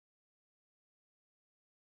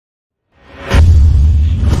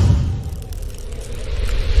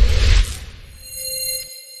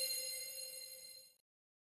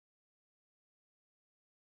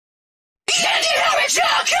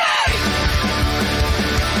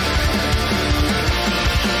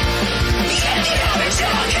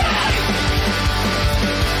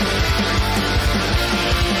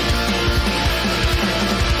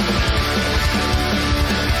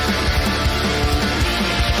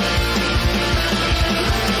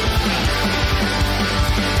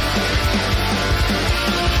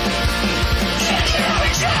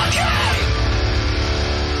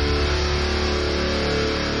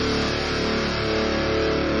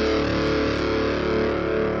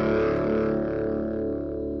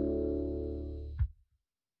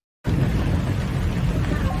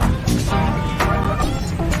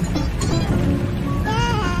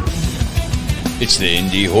It's the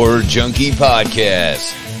Indie Horror Junkie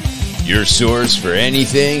Podcast, your source for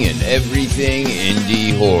anything and everything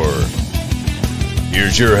indie horror.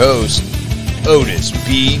 Here's your host, Otis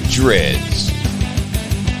B. Dreads.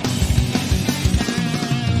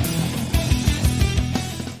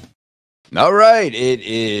 All right, it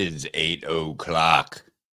is 8 o'clock.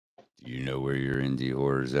 Do you know where your indie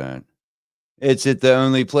horror's at? It's at the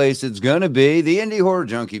only place it's going to be, the Indie Horror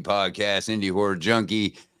Junkie Podcast,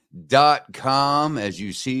 IndieHorrorJunkie.com. As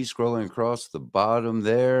you see, scrolling across the bottom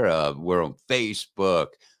there, we're on Facebook,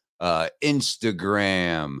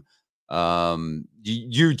 Instagram,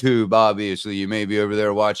 YouTube, obviously. You may be over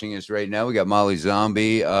there watching us right now. We got Molly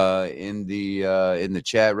Zombie in the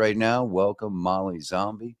chat right now. Welcome, Molly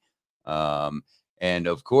Zombie. And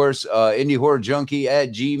of course, IndieHorrorJunkie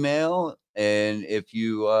at Gmail. And if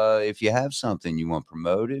you have something you want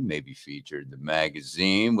promoted, maybe featured in the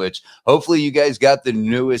magazine, which hopefully you guys got the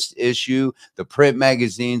newest issue. The print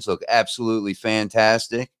magazines look absolutely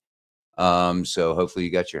fantastic. So hopefully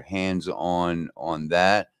you got your hands on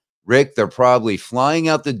that. Rick, they're probably flying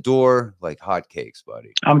out the door like hotcakes,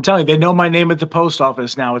 buddy. I'm telling you, they know my name at the post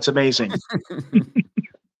office now. It's amazing.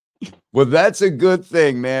 Well, that's a good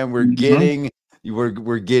thing, man. We're getting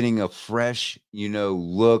a fresh,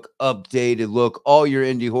 look, updated look, all your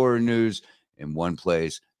indie horror news in one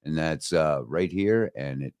place, and that's right here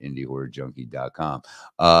and at IndieHorrorJunkie.com.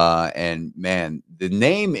 And man, the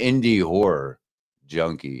name Indie Horror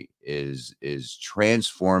Junkie is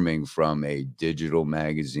transforming from a digital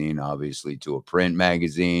magazine, obviously, to a print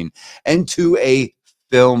magazine and to a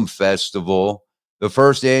film festival. The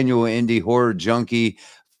first annual Indie Horror Junkie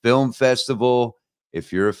Film Festival.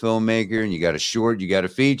 If you're a filmmaker and you got a short, you got a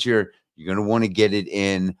feature, you're going to want to get it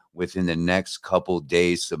in within the next couple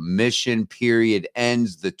days. Submission period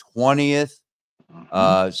ends the 20th.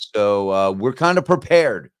 So we're kind of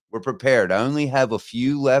prepared. We're prepared. I only have a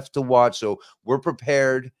few left to watch, so we're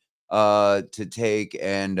prepared to take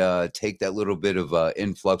that little bit of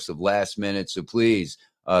influx of last minute. So please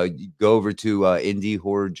go over to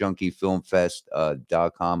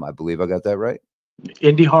IndieHorrorJunkieFilmFest.com. I believe I got that right.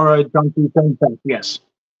 Indie Horror Junkie Film Fest, yes.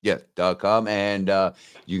 Yeah, .com, and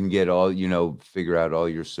you can get all, figure out all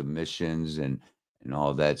your submissions and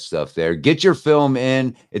all that stuff there. Get your film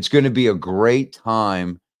in. It's going to be a great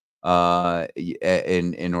time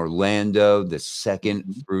in Orlando, the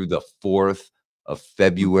 2nd through the 4th of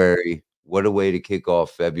February. What a way to kick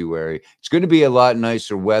off February. It's going to be a lot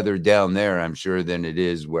nicer weather down there, I'm sure, than it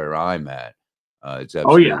is where I'm at.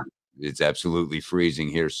 It's absolutely freezing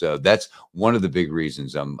here. So that's one of the big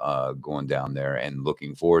reasons I'm going down there and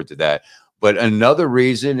looking forward to that. But another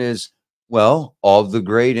reason is, well, all the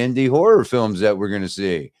great indie horror films that we're going to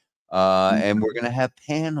see. And we're going to have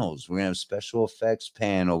panels. We're going to have special effects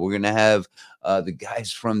panel. We're going to have the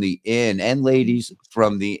guys from the Inn and ladies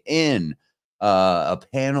from the Inn, a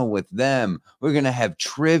panel with them. We're going to have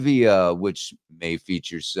trivia, which may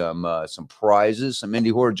feature some prizes, some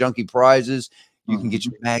Indie Horror Junkie prizes. You can get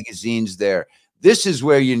your magazines there. This is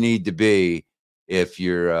where you need to be if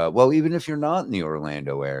you're, even if you're not in the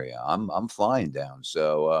Orlando area. I'm flying down.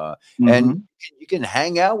 So, and you can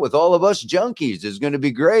hang out with all of us junkies. It's going to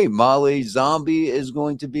be great. Molly Zombie is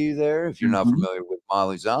going to be there. If you're not familiar with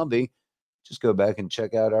Molly Zombie, just go back and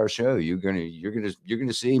check out our show. You're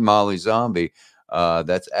gonna see Molly Zombie.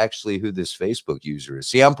 That's actually who this Facebook user is.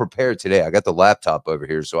 See, I'm prepared today. I got the laptop over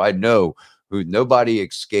here, so I know who nobody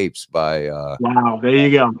escapes by. Wow, there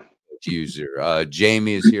you go. User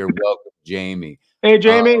Jamie is here. Welcome, Jamie. Hey,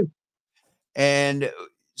 Jamie. And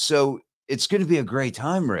so it's going to be a great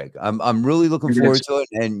time, Rick. I'm really looking forward to it.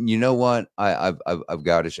 And you know what? I've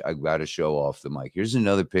got to show off the mic. Here's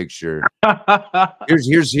another picture.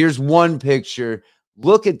 here's one picture.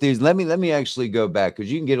 Look at these. Let me actually go back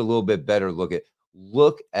because you can get a little bit better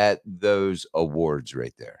look at those awards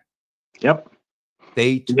right there. Yep.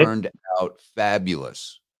 They turned out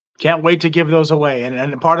fabulous. Can't wait to give those away.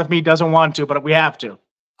 And part of me doesn't want to, but we have to.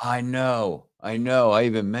 I know. I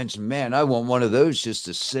even mentioned, man, I want one of those just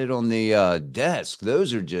to sit on the desk.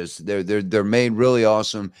 Those are just, they're made really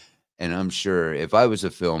awesome. And I'm sure if I was a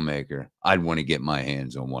filmmaker, I'd want to get my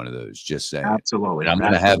hands on one of those. Just saying. Absolutely. And I'm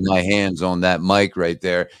going to have my hands on that mic right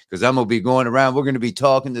there because I'm going to be going around. We're going to be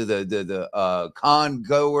talking to the con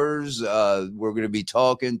goers. We're going to be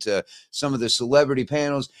talking to some of the celebrity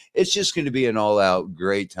panels. It's just going to be an all-out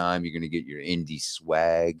great time. You're going to get your indie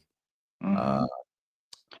swag.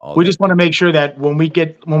 We just want to make sure that when we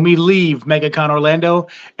leave MegaCon Orlando,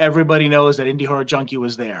 everybody knows that Indie Horror Junkie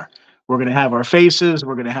was there. We're going to have our faces.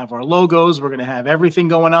 We're going to have our logos. We're going to have everything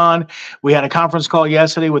going on. We had a conference call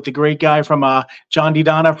yesterday with the great guy from John D.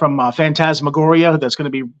 Donna from Phantasmagoria that's going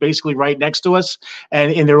to be basically right next to us.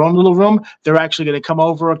 And in their own little room, they're actually going to come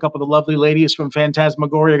over. A couple of the lovely ladies from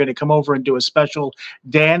Phantasmagoria are going to come over and do a special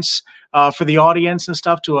dance for the audience and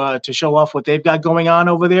stuff to show off what they've got going on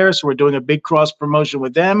over there. So we're doing a big cross promotion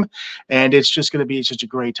with them, and it's just going to be such a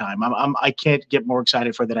great time. I can't get more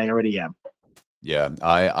excited for it than I already am. Yeah,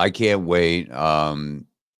 I can't wait.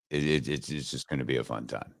 It's just going to be a fun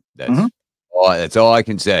time. That's all I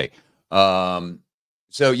can say.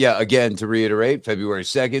 So yeah, again, to reiterate, February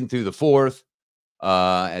 2nd through the 4th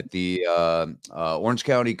at the Orange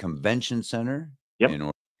County Convention Center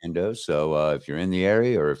in Orlando. So if you're in the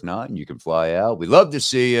area, or if not, you can fly out. We'd love to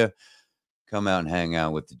see you. Come out and hang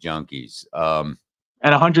out with the Junkies.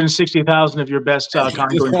 And 160,000 of your best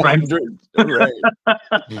conquering friends. Right.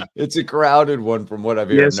 It's a crowded one from what I've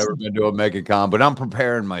heard. I've never been to a mega con, but I'm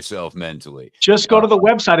preparing myself mentally. Just go to the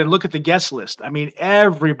website and look at the guest list. I mean,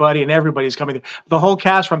 everybody's coming. The whole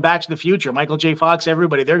cast from Back to the Future, Michael J. Fox,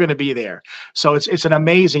 everybody, they're going to be there. So it's an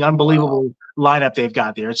amazing, unbelievable lineup they've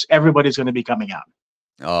got there. Everybody's going to be coming out.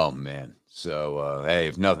 Oh, man. So, hey,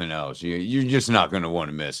 if nothing else, you're just not going to want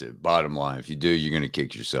to miss it. Bottom line, if you do, you're going to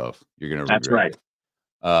kick yourself. You're going to regret it. That's right.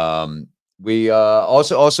 We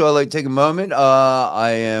also I'd like to take a moment.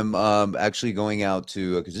 I am actually going out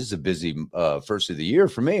to, because this is a busy first of the year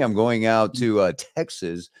for me. I'm going out to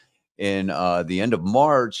Texas in the end of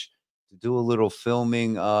March to do a little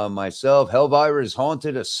filming myself. Hellvirus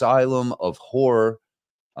Haunted Asylum of Horror,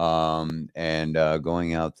 and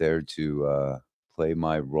going out there to play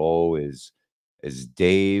my role as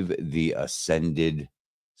Dave the Ascended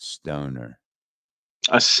Stoner.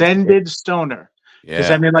 Ascended Stoner. Yeah. Does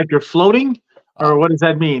that mean like you're floating, or what does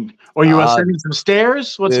that mean? Or you ascending some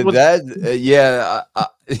stairs? What's that? Yeah.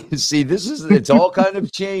 See, it's all kind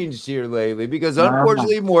of changed here lately because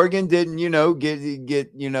unfortunately Morgan didn't,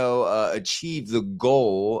 get achieve the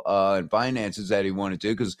goal and finances that he wanted to,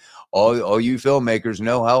 because all you filmmakers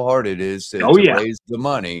know how hard it is to raise the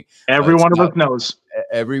money. Every one of us knows.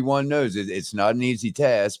 Everyone knows it's not an easy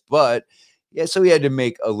task, but. Yeah, so we had to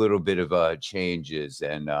make a little bit of changes,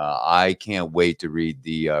 and I can't wait to read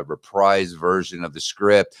the reprised version of the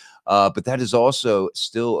script. But that is also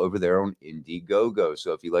still over there on Indiegogo.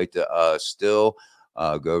 So if you like to still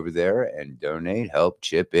go over there and donate, help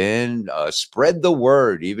chip in, spread the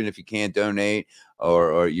word. Even if you can't donate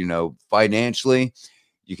or financially,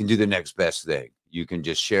 you can do the next best thing. You can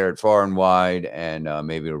just share it far and wide, and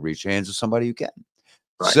maybe it'll reach the hands of somebody who can.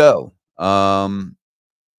 Right. So,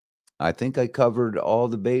 I think I covered all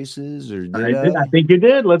the bases, or did I? I think you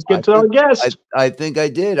did. Let's get to our guest. I think I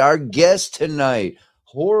did. Our guest tonight,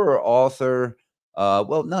 horror author,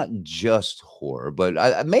 well, not just horror,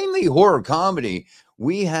 but mainly horror comedy.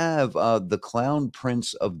 We have the Clown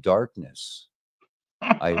Prince of Darkness.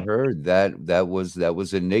 I heard that was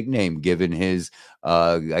a nickname given his,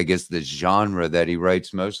 I guess, the genre that he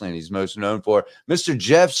writes mostly, and he's most known for. Mr.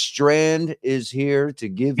 Jeff Strand is here to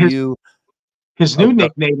give you. His new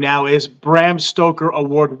nickname now is Bram Stoker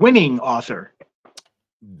award-winning author.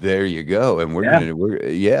 There you go, and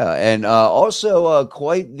and also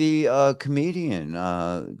quite the comedian.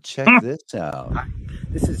 Check this out. Hi,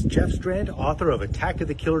 this is Jeff Strand, author of Attack of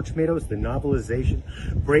the Killer Tomatoes, the novelization,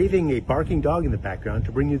 braving a barking dog in the background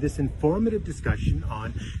to bring you this informative discussion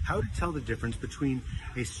on how to tell the difference between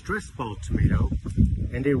a stress ball tomato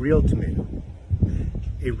and a real tomato.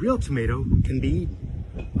 A real tomato can be eaten.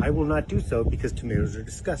 I will not do so because tomatoes are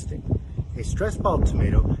disgusting. A stress ball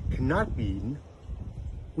tomato cannot be eaten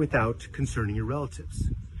without concerning your relatives.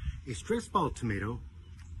 A stress ball tomato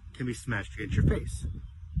can be smashed against your face.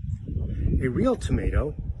 A real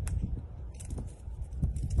tomato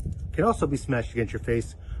can also be smashed against your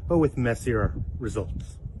face, but with messier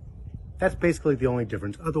results. That's basically the only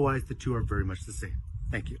difference. Otherwise, the two are very much the same.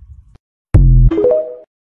 Thank you.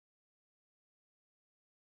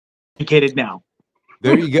 Educated now.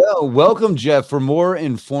 There you go. Welcome, Jeff. For more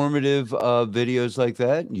informative videos like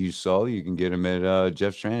that, you can get them at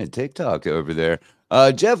Jeff Strand at TikTok over there.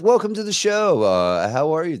 Jeff, welcome to the show.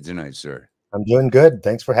 How are you tonight, sir? I'm doing good.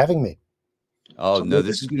 Thanks for having me. Oh no,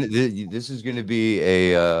 this is gonna be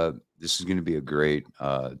a great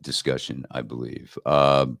discussion, I believe.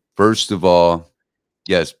 First of all,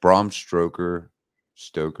 yes, Bram Stoker.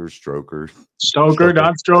 Stoker,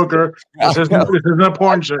 not Stroker. This isn't a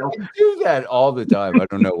porn show. I do that all the time. I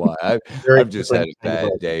don't know why. I've just had a bad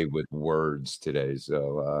day with words today.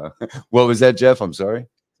 So, what was that, Jeff? I'm sorry.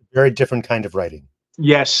 Very different kind of writing.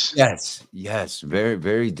 Yes. Yes. Very,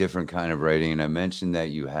 very different kind of writing. And I mentioned that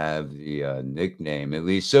you have the nickname, at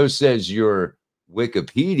least so says your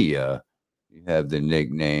Wikipedia. You have the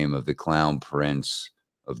nickname of the Clown Prince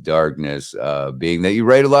of Darkness, being that you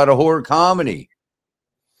write a lot of horror comedy.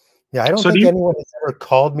 Yeah, I don't So do think you, anyone has ever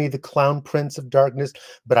called me the Clown Prince of Darkness,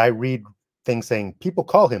 but I read things saying people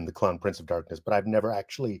call him the Clown Prince of Darkness, but I've never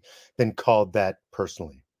actually been called that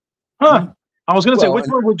personally. huh? I was going to say, Well, which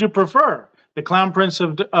one would you prefer? The Clown Prince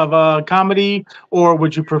of comedy, or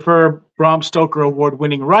would you prefer Bram Stoker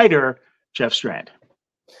award-winning writer Jeff Strand?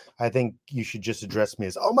 I think you should just address me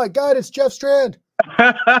as, oh my God, it's Jeff Strand.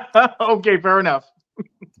 Okay, fair enough.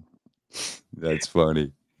 that's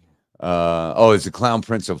funny. Oh, it's the Clown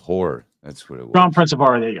Prince of Horror. That's what it was. Crown Prince of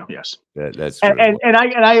Horror. There you go. Yes. That's And, what it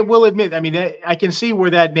was. and I will admit, I mean, I can see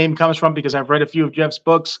where that name comes from because I've read a few of Jeff's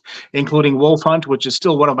books, including Wolf Hunt, which is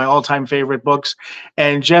still one of my all-time favorite books.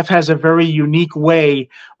 And Jeff has a very unique way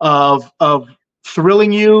of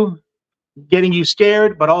thrilling you, getting you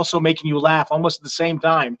scared, but also making you laugh almost at the same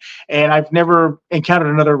time. And I've never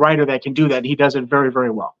encountered another writer that can do that. He does it very,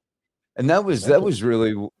 very well. And that was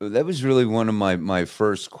really one of my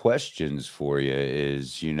first questions for you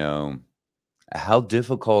is, how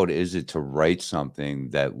difficult is it to write something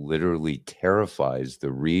that literally terrifies the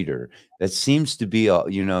reader? That seems to be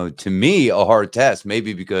to me a hard task,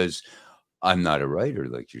 maybe because I'm not a writer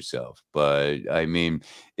like yourself, but I mean,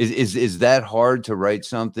 is that hard to write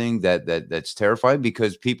something that's terrifying?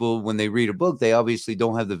 Because people, when they read a book, they obviously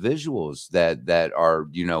don't have the visuals that are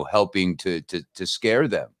helping to scare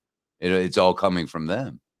them. It's all coming from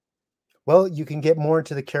them. Well, you can get more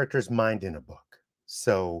into the character's mind in a book.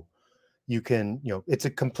 So you can, it's a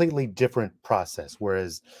completely different process.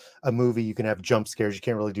 Whereas a movie, you can have jump scares. You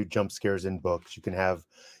can't really do jump scares in books. You can have,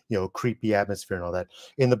 creepy atmosphere and all that.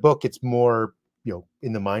 In the book, it's more,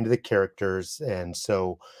 in the mind of the characters. And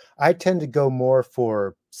so I tend to go more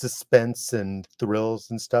for suspense and thrills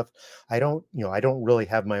and stuff. I don't really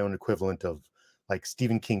have my own equivalent of like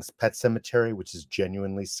Stephen King's Pet Sematary, which is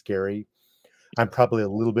genuinely scary. I'm probably a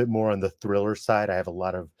little bit more on the thriller side. I have a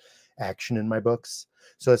lot of action in my books.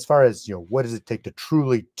 So as far as, what does it take to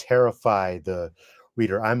truly terrify the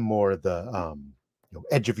reader? I'm more the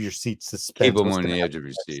edge of your seat suspense. Keep them on the edge of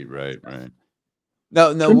your seat, right?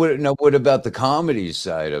 No, what about the comedy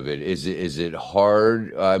side of it? Is it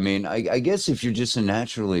hard? I mean, I guess if you're just a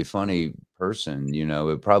naturally funny person,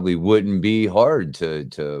 it probably wouldn't be hard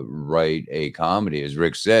to write a comedy. As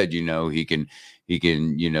Rick said, he can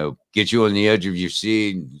get you on the edge of your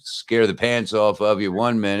seat, scare the pants off of you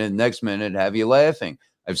 1 minute, next minute have you laughing.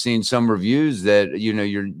 I've seen some reviews that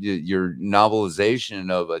your novelization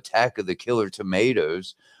of Attack of the Killer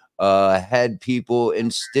Tomatoes had people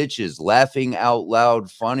in stitches laughing out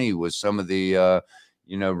loud funny with some of the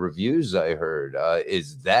reviews I heard.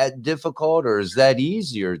 Is that difficult, or is that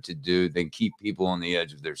easier to do than keep people on the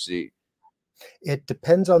edge of their seat? It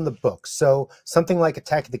depends on the book. So something like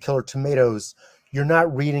Attack of the Killer Tomatoes, you're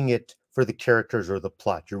not reading it for the characters or the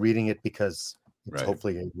plot. You're reading it because it's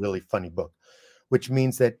hopefully a really funny book, which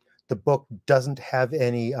means that the book doesn't have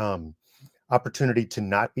any opportunity to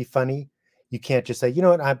not be funny. You can't just say, you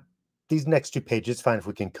know what, these next 2 pages, fine if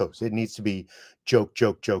we can coast. It needs to be joke,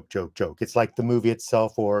 joke, joke, joke, joke. It's like the movie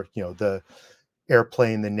itself, or the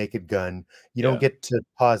Airplane, the Naked Gun. You don't get to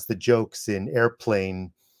pause the jokes in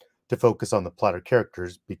Airplane to focus on the plot or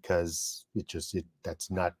characters, because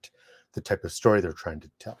that's not the type of story they're trying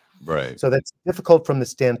to tell. Right. So that's difficult from the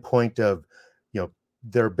standpoint of,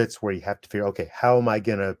 there are bits where you have to figure, okay, how am I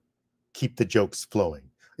going to keep the jokes flowing?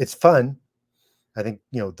 It's fun. I think,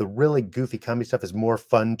 the really goofy comedy stuff is more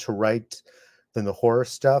fun to write than the horror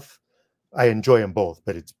stuff. I enjoy them both,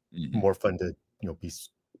 but it's more fun to,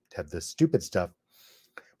 have the stupid stuff.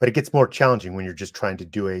 But it gets more challenging when you're just trying to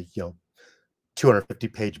do a,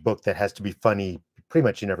 250-page book that has to be funny pretty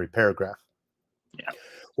much in every paragraph. Yeah.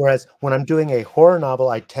 Whereas when I'm doing a horror novel,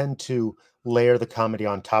 I tend to layer the comedy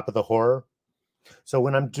on top of the horror. So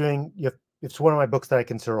when I'm doing, if it's one of my books that I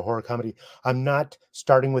consider a horror comedy, I'm not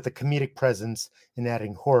starting with a comedic presence and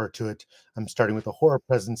adding horror to it. I'm starting with a horror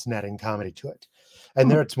presence and adding comedy to it. And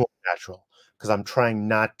there it's more natural, because I'm trying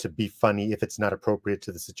not to be funny if it's not appropriate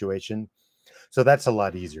to the situation. So that's a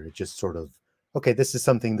lot easier. It just sort of, okay, this is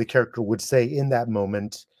something the character would say in that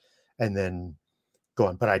moment, and then go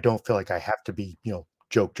on. But I don't feel like I have to be,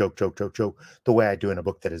 joke, joke, joke, joke, joke, the way I do in a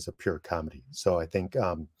book that is a pure comedy. So I think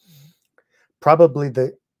probably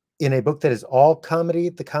in a book that is all comedy,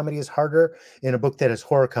 the comedy is harder. In a book that is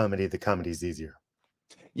horror comedy, the comedy is easier.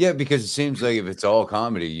 Yeah, because it seems like if it's all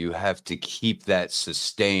comedy, you have to keep that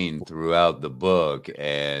sustained throughout the book,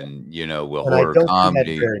 and with horror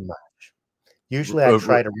comedy, very much. Usually I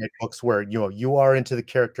try to write books where, you are into the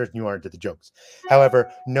characters and you are into the jokes.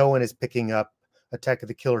 However, no one is picking up Attack of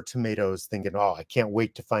the Killer Tomatoes thinking, oh, I can't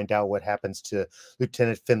wait to find out what happens to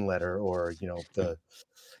Lieutenant Finletter, or,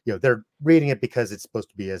 they're reading it because it's supposed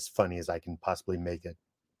to be as funny as I can possibly make it.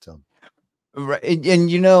 So. Right,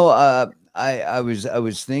 and I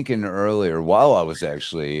was thinking earlier while I was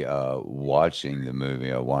actually watching the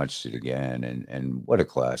movie. I watched it again, and what a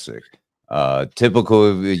classic. Typical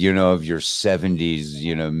of, of your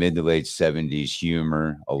 70s, mid to late 70s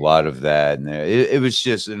humor, a lot of that, and it was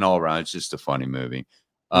just an all around. It's just a funny movie.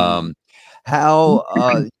 How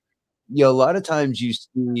a lot of times you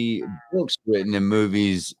see books written and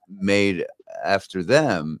movies made after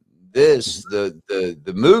them.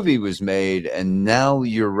 The movie was made, and now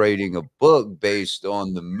you're writing a book based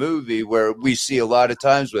on the movie, where we see a lot of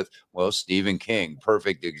times with, Stephen King,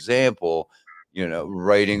 perfect example,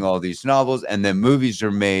 writing all these novels, and then movies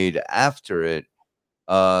are made after it.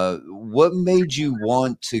 What made you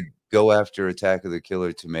want to go after Attack of the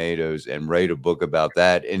Killer Tomatoes and write a book about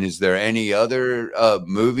that? And is there any other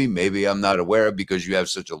movie maybe I'm not aware of, because you have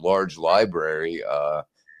such a large library?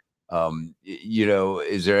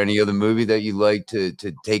 Is there any other movie that you like to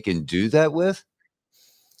take and do that with?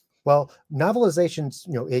 Well, novelizations,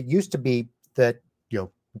 it used to be that,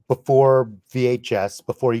 before VHS,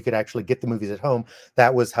 before you could actually get the movies at home,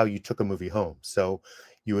 that was how you took a movie home. So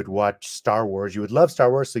you would watch Star Wars, you would love Star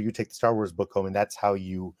Wars, so you take the Star Wars book home, and that's how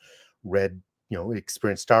you read,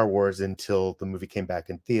 experienced Star Wars until the movie came back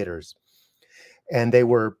in theaters. And they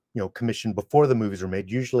were, commissioned before the movies were made,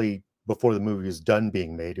 usually before the movie was done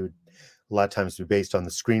being made. It would a lot of times be based on the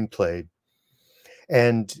screenplay,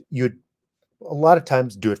 and you'd a lot of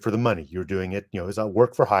times do it for the money. You're doing it, as a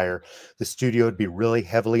work for hire. The studio would be really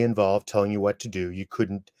heavily involved, telling you what to do. You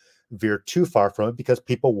couldn't veer too far from it because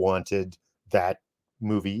people wanted that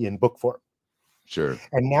movie in book form. Sure.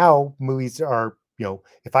 And now movies are,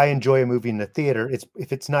 if I enjoy a movie in the theater,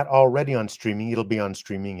 if it's not already on streaming, it'll be on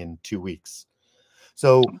streaming in 2 weeks.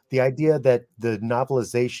 So the idea that the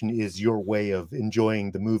novelization is your way of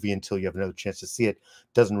enjoying the movie until you have another chance to see it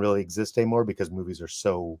doesn't really exist anymore, because movies are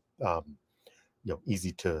so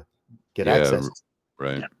easy to get access to.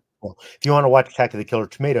 Right. Well, if you want to watch Attack of the Killer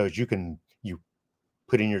Tomatoes, you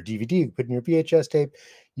put in your DVD, you put in your VHS tape,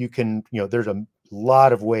 you can, there's a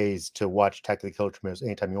lot of ways to watch Attack of the Killer Tomatoes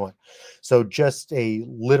anytime you want. So just a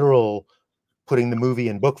literal putting the movie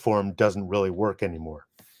in book form doesn't really work anymore.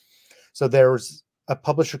 So there's a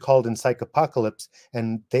publisher called Encyclopocalypse,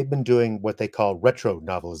 and they've been doing what they call retro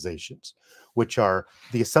novelizations, which are,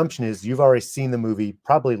 the assumption is you've already seen the movie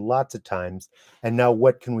probably lots of times, and now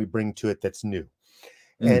what can we bring to it that's new?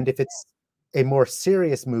 And if it's a more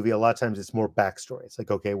serious movie, a lot of times it's more backstory. It's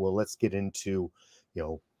like, okay, well, let's get into,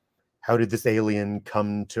 how did this alien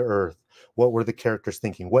come to Earth? What were the characters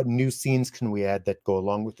thinking? What new scenes can we add that go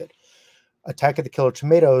along with it? Attack of the Killer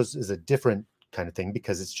Tomatoes is a different kind of thing,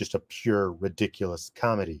 because it's just a pure ridiculous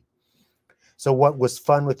comedy. So what was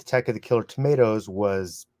fun with Attack of the Killer Tomatoes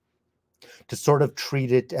was to sort of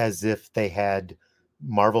treat it as if they had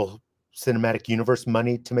Marvel Cinematic Universe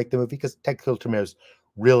money to make the movie, because Attack of the Killer Tomatoes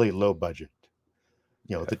really low budget.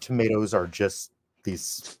 The tomatoes are just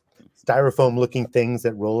these styrofoam looking things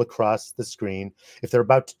that roll across the screen. If they're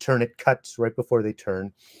about to turn, it cuts right before they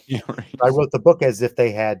turn. Right. I wrote the book as if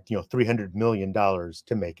they had, $300 million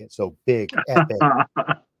to make it. So big, epic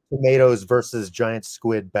tomatoes versus giant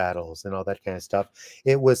squid battles and all that kind of stuff.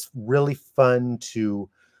 It was really fun to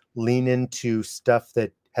lean into stuff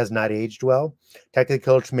that has not aged well. Attack of the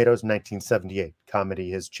Killer Tomatoes, 1978.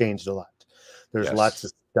 Comedy has changed a lot. There's lots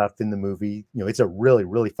of stuff in the movie. It's a really,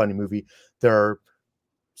 really funny movie. There are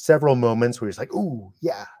several moments where it's like, ooh,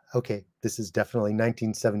 yeah, okay, this is definitely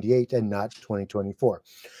 1978 and not 2024.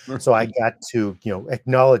 So I got to,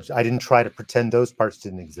 acknowledge, I didn't try to pretend those parts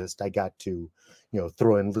didn't exist. I got to,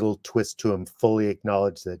 throw in little twists to them, fully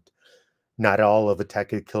acknowledge that not all of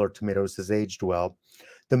Attack of the Killer Tomatoes has aged well.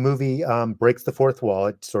 The movie breaks the fourth wall.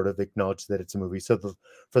 It sort of acknowledged that it's a movie. So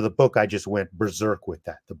for the book, I just went berserk with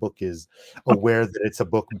that. The book is aware that it's a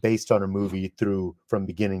book based on a movie from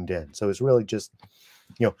beginning to end. So it's really just,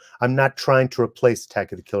 I'm not trying to replace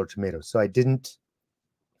Attack of the Killer Tomatoes. So I didn't,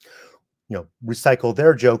 recycle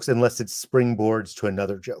their jokes unless it springboards to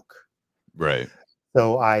another joke. Right.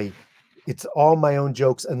 So it's all my own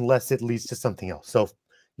jokes unless it leads to something else. So,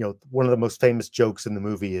 one of the most famous jokes in the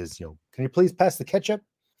movie is, can you please pass the ketchup?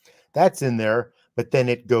 That's in there, but then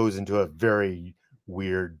it goes into a very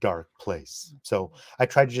weird, dark place. So I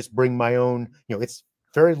try to just bring my own, it's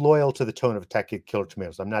very loyal to the tone of Attack of the Killer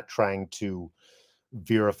Tomatoes. I'm not trying to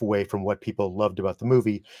veer away from what people loved about the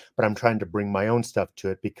movie, but I'm trying to bring my own stuff to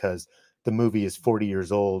it, because the movie is 40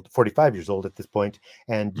 years old, 45 years old at this point,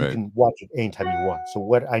 and you Right. can watch it anytime you want. So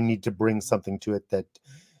what I need to bring something to it that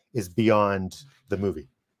is beyond the movie.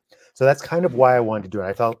 So that's kind of why I wanted to do it.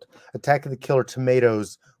 I felt Attack of the Killer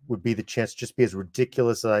Tomatoes would be the chance to just be as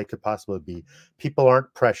ridiculous as I could possibly be. People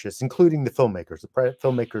aren't precious, including the filmmakers. The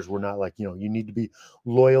filmmakers were not like, you need to be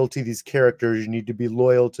loyal to these characters. You need to be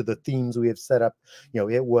loyal to the themes we have set up.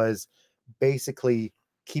 It was basically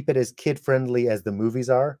keep it as kid-friendly as the movies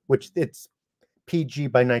are, which it's PG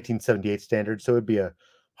by 1978 standards. So it'd be a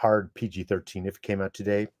hard PG-13 if it came out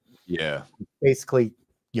today. Yeah. Basically,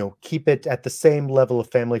 keep it at the same level of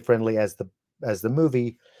family friendly as the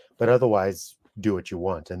movie, but otherwise do what you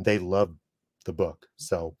want. And they loved the book.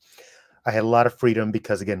 So I had a lot of freedom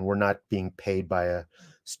because, again, we're not being paid by a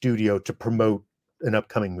studio to promote an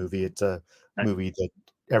upcoming movie. It's a movie that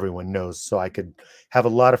everyone knows. So I could have a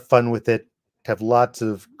lot of fun with it, have lots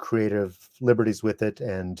of creative liberties with it,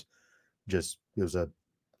 and just it was a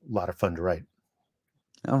lot of fun to write.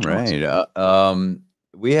 All right.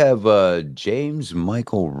 We have James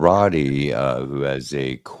Michael Roddy who has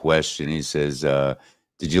a question. He says,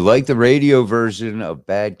 did you like the radio version of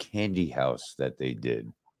Bad Candy House that they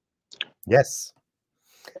did? Yes.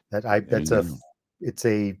 It's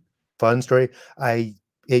a fun story.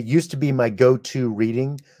 It used to be my go-to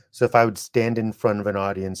reading. So if I would stand in front of an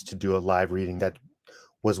audience to do a live reading, that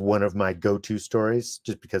was one of my go-to stories,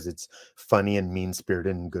 just because it's funny and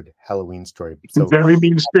mean-spirited and good Halloween story. So very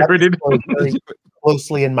mean-spirited. Very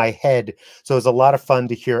closely in my head. So it was a lot of fun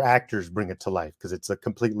to hear actors bring it to life, because it's a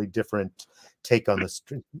completely different take on the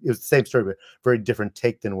story. It was the same story, but very different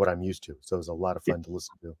take than what I'm used to. So it was a lot of fun to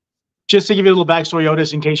listen to. Just to give you a little backstory,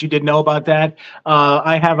 Otis, in case you didn't know about that,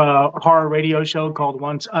 I have a horror radio show called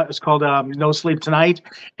it's called No Sleep Tonight,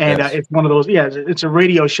 and Yes. it's one of those. Yeah, it's a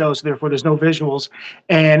radio show, so therefore there's no visuals.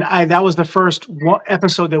 And that was the first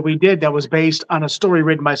episode that we did that was based on a story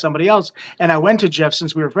written by somebody else. And I went to Jeff,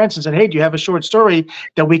 since we were friends, and said, "Hey, do you have a short story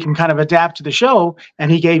that we can kind of adapt to the show?"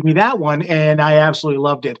 And he gave me that one, and I absolutely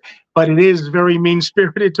loved it. But it is very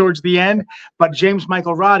mean-spirited towards the end. But James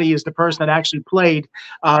Michael Roddy is the person that actually played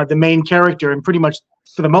the main character, and pretty much,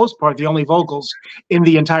 for the most part, the only vocals in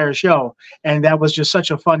the entire show. And that was just such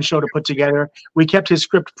a fun show to put together. We kept his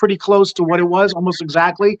script pretty close to what it was, almost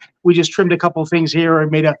exactly. We just trimmed a couple things here and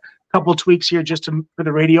made a couple tweaks here just for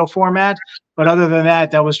the radio format. But other than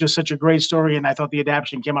that, that was just such a great story, and I thought the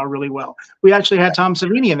adaptation came out really well. We actually had Tom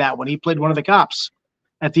Savini in that one. He played one of the cops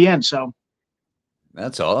at the end, so.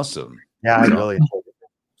 That's awesome. Yeah, I really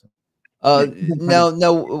enjoyed it.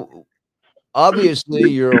 Now, obviously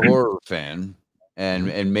you're a horror fan,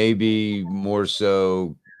 and maybe more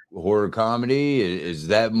so horror comedy. Is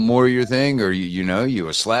that more your thing, or you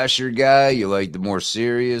a slasher guy? You like the more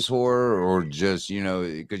serious horror, or just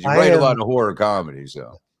because you write a lot of horror comedy?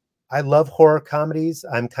 So I love horror comedies.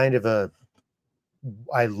 I'm kind of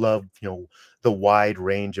I love the wide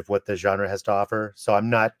range of what the genre has to offer. So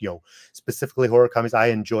I'm not specifically horror comedies. I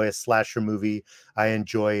enjoy a slasher movie. I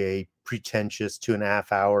enjoy a pretentious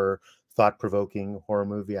 2.5-hour thought-provoking horror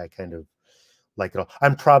movie. I kind of like it all.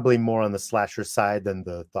 I'm probably more on the slasher side than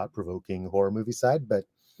the thought-provoking horror movie side, but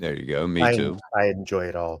there you go. Me too. I enjoy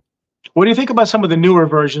it all. What do you think about some of the newer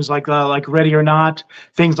versions, like Ready or Not,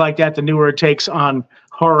 things like that, the newer takes on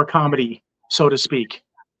horror comedy, so to speak?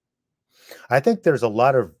 I think there's a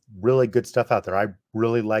lot of really good stuff out there. I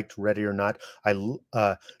really liked Ready or Not. You're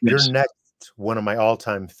Next, one of my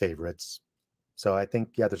all-time favorites. So I think,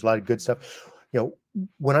 yeah, there's a lot of good stuff.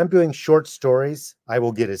 When I'm doing short stories, I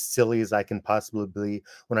will get as silly as I can possibly be.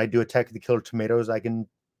 When I do Attack of the Killer Tomatoes, I'm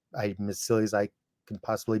as silly as I can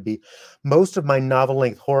possibly be. Most of my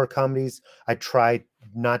novel-length horror comedies, I try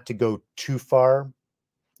not to go too far.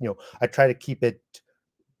 I try to keep it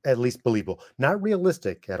at least believable, not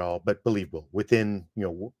realistic at all, but believable within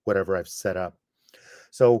whatever I've set up.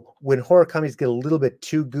 So when horror comedies get a little bit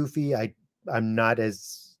too goofy, I'm not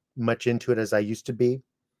as much into it as I used to be,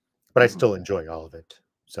 but I still enjoy all of it.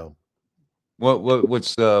 So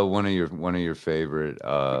what's one of your favorite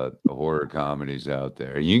horror comedies out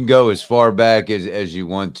there? You can go as far back as you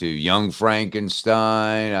want to. Young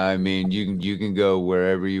Frankenstein. I mean, you can go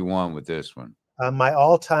wherever you want with this one. My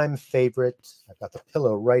all-time favorite, I've got the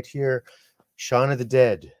pillow right here, Shaun of the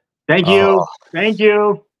Dead. Thank you. Thank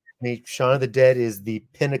you. Shaun of the Dead is the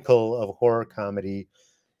pinnacle of horror comedy.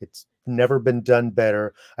 It's never been done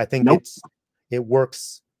better. I think it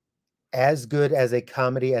works as good as a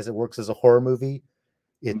comedy as it works as a horror movie.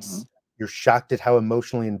 It's you're shocked at how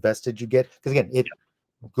emotionally invested you get. Because again,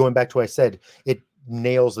 going back to what I said, it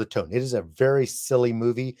nails the tone. It is a very silly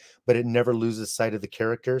movie, but it never loses sight of the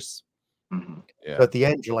characters. Yeah. So at the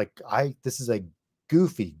end, you're like, this is a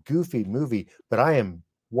goofy movie, but I am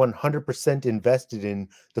 100% invested in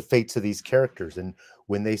the fates of these characters. And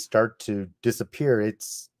when they start to disappear,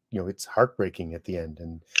 it's, you know, it's heartbreaking at the end.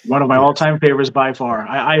 And one of my all-time favorites by far.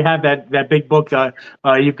 I have that big book that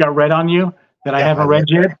you've got read on you that I haven't read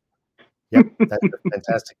yet. Yep, that's a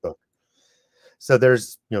fantastic book. So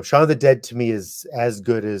there's, you know, Shaun of the Dead to me is as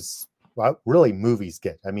good as, well, really movies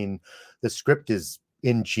get. I mean, the script is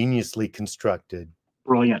ingeniously constructed.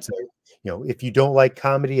 Brilliant. So, you know, if you don't like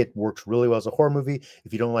comedy, it works really well as a horror movie.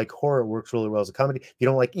 If you don't like horror, it works really well as a comedy. If you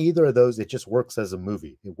don't like either of those, it just works as a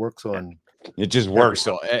movie. It works on. It just works.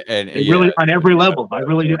 So, and really on every level. I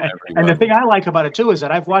really do. And the thing I like about it too is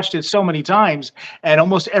that I've watched it so many times, and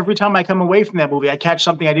almost every time I come away from that movie, I catch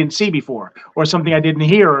something I didn't see before, or something I didn't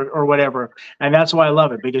hear, or whatever. And that's why I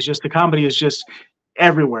love it, because just the comedy is just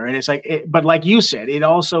everywhere. And it's like, but like you said, it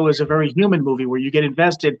also is a very human movie where you get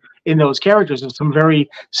invested in those characters. There's some very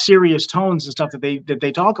serious tones and stuff that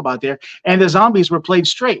they talk about there. And the zombies were played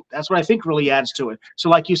straight. That's what I think really adds to it. So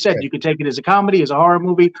like you said, you can take it as a comedy, as a horror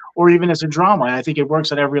movie, or even as a drama. And I think it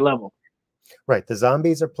works at every level. Right. The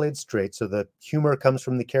zombies are played straight, so the humor comes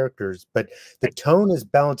from the characters, but the tone is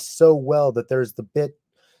balanced so well that there's the bit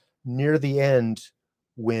near the end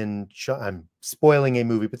when I'm spoiling a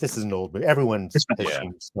movie, but this is an old movie. Everyone's seen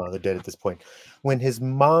Shaun of the Dead at this point. When his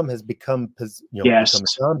mom has become, become a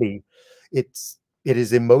zombie, it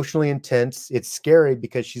is emotionally intense. It's scary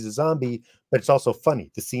because she's a zombie, but it's also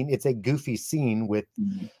funny. The scene, it's a goofy scene with,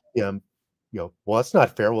 well, it's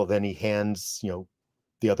not fair. Well, then he hands,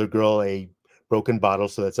 the other girl a broken bottle,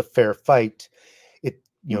 so that's a fair fight.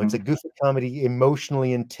 It's a goofy comedy,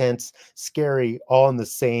 emotionally intense, scary, all in the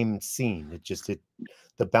same scene.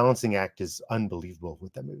 The balancing act is unbelievable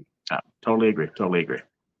with that movie. Totally agree.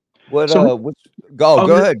 Go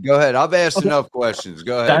ahead. I've asked enough questions.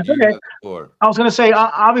 Go ahead. Okay. I was going to say,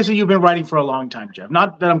 obviously, you've been writing for a long time, Jeff.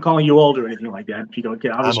 Not that I'm calling you old or anything like that.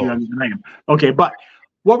 Obviously, I am. Okay, but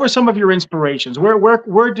what were some of your inspirations?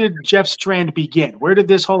 Where did Jeff Strand begin? Where did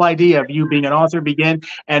this whole idea of you being an author begin?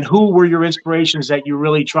 And who were your inspirations that you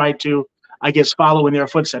really tried to, I guess, follow in their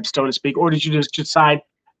footsteps, so to speak? Or did you just decide,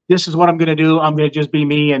 this is what I'm going to do. I'm going to just be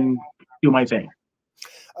me and do my thing?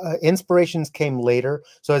 Inspirations came later.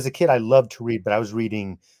 So as a kid, I loved to read, but I was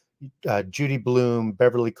reading Judy Blume,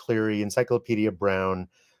 Beverly Cleary, Encyclopedia Brown,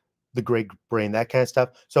 The Great Brain, that kind of stuff.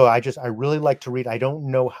 So I really like to read. I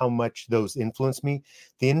don't know how much those influenced me.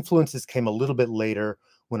 The influences came a little bit later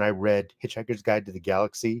when I read Hitchhiker's Guide to the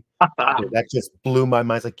Galaxy. That just blew my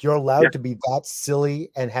mind. It's like, you're allowed to be that silly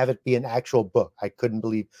and have it be an actual book. I couldn't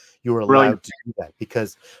believe you were allowed to do that,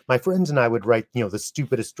 because my friends and I would write, the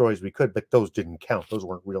stupidest stories we could, but those didn't count. Those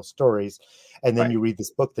weren't real stories. And then you read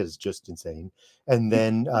this book that is just insane. And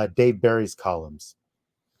then Dave Barry's columns,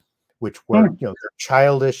 which were, they're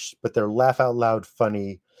childish, but they're laugh out loud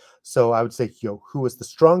funny. So I would say, who was the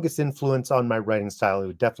strongest influence on my writing style? It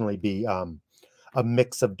would definitely be a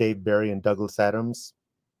mix of Dave Barry and Douglas Adams.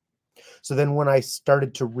 So then when I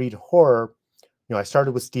started to read horror, I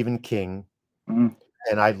started with Stephen King,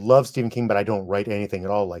 and I love Stephen King, but I don't write anything at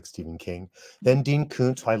all like Stephen King. Then Dean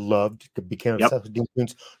Koontz, who I loved, became obsessed with Dean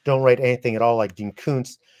Koontz, don't write anything at all like Dean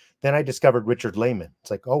Koontz. Then I discovered Richard Lehman.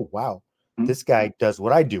 It's like, oh, wow, this guy does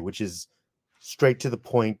what I do, which is straight to the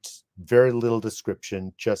point, very little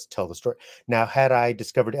description, just tell the story. Now, had I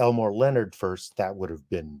discovered Elmore Leonard first, that would have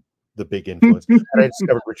been the big influence. But I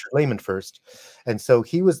discovered Richard Lehman first. And so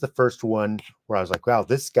he was the first one where I was like, wow,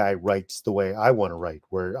 this guy writes the way I want to write,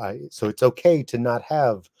 so it's okay to not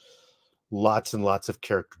have lots and lots of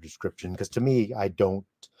character description, because to me, I don't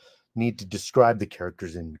need to describe the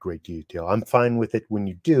characters in great detail. I'm fine with it when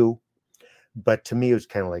you do, but to me, it was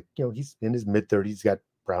kind of like, he's in his mid-30s, he's got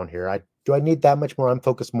brown hair. Do I need that much more? I'm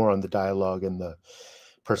focused more on the dialogue and the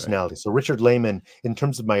personality. So Richard Lehman, in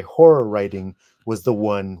terms of my horror writing, was the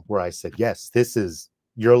one where I said, yes,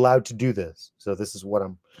 you're allowed to do this. So this is what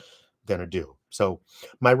I'm going to do. So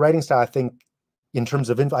my writing style, I think, in terms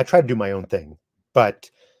of, I try to do my own thing, but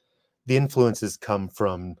the influences come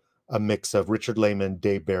from a mix of Richard Lehman,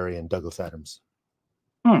 Dave Barry, and Douglas Adams.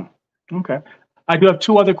 Okay. I do have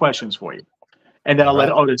two other questions for you, and then I'll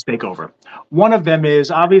let Otis take over. One of them is,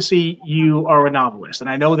 obviously, you are a novelist, and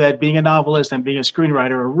I know that being a novelist and being a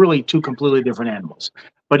screenwriter are really two completely different animals.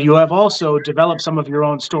 But you have also developed some of your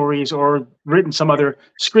own stories or written some other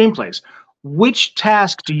screenplays. Which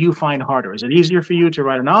task do you find harder? Is it easier for you to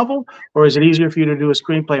write a novel, or is it easier for you to do a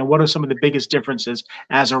screenplay? And what are some of the biggest differences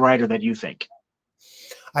as a writer that you think?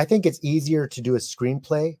 I think it's easier to do a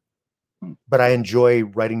screenplay, but I enjoy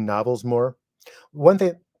writing novels more. One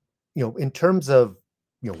thing, in terms of,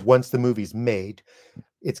 once the movie's made,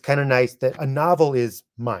 it's kind of nice that a novel is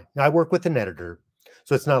mine. Now, I work with an editor,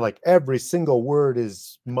 So it's not like every single word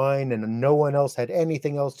is mine and no one else had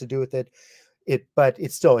anything else to do with it. But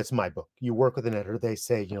it's my book. You work with an editor, they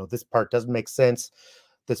say, this part doesn't make sense.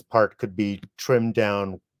 This part could be trimmed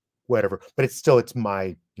down, whatever, but it's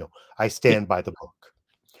my, I stand by the book.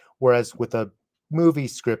 Whereas with a movie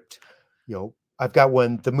script, I've got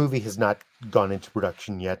one, the movie has not gone into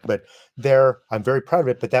production yet, but I'm very proud of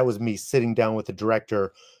it. But that was me sitting down with the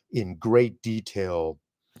director in great detail.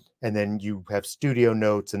 And then you have studio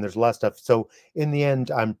notes and there's a lot of stuff. So in the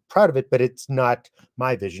end, I'm proud of it, but it's not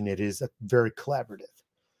my vision. It is very collaborative.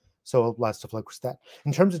 So a lot of stuff like that.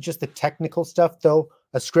 In terms of just the technical stuff, though,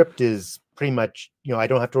 a script is pretty much, I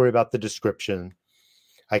don't have to worry about the description.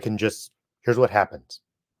 I can just, here's what happens.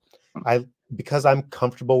 Because I'm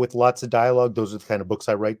comfortable with lots of dialogue, those are the kind of books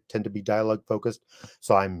I write, tend to be dialogue focused.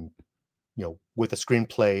 So I'm, with a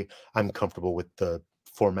screenplay, I'm comfortable with the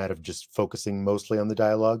format of just focusing mostly on the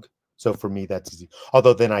dialogue. So for me, that's easy.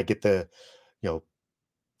 Although then I get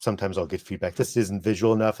sometimes I'll get feedback. This isn't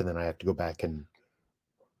visual enough. And then I have to go back and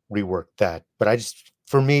rework that. But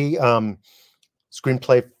for me,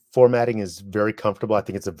 screenplay formatting is very comfortable. I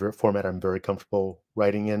think it's a format I'm very comfortable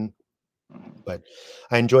writing in. But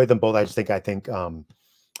I enjoy them both. I think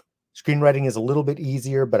screenwriting is a little bit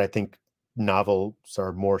easier, but I think novels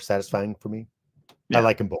are more satisfying for me. Yeah. I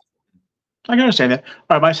like them both. I can understand that.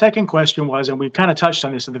 All right, my second question was, and we kind of touched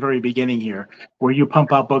on this at the very beginning here, where you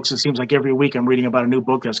pump out books. It seems like every week I'm reading about a new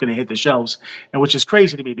book that's going to hit the shelves, and which is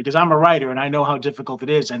crazy to me because I'm a writer and I know how difficult it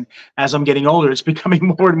is. And as I'm getting older, it's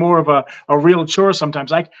becoming more and more of a real chore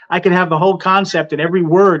sometimes. I can have the whole concept and every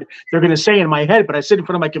word they're going to say in my head, but I sit in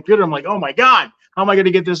front of my computer. I'm like, oh my God, how am I going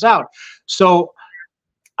to get this out? So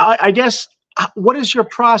I guess, what is your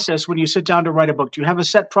process when you sit down to write a book? Do you have a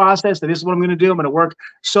set process that this is what I'm going to do? I'm going to work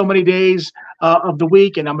so many days of the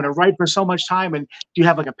week and I'm going to write for so much time. And do you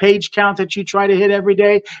have like a page count that you try to hit every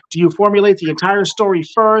day? Do you formulate the entire story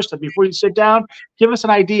first before you sit down? Give us an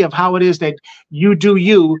idea of how it is that you do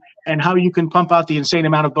you and how you can pump out the insane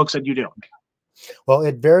amount of books that you do. Well,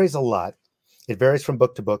 it varies a lot. It varies from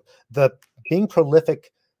book to book. The being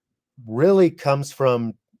prolific really comes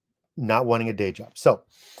from not wanting a day job. So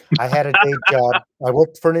I had a day job. I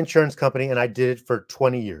worked for an insurance company and I did it for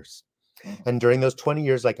 20 years. And during those 20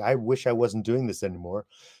 years, I wish I wasn't doing this anymore.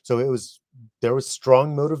 So there was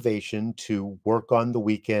strong motivation to work on the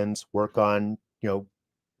weekends, work on,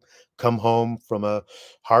 come home from a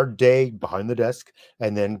hard day behind the desk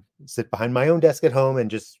and then sit behind my own desk at home and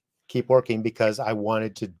just keep working because I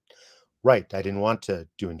wanted to write. I didn't want to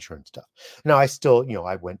do insurance stuff. Now I still,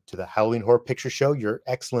 I went to the Halloween Horror Picture Show, your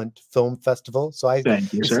excellent film festival. So I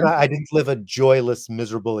didn't live a joyless,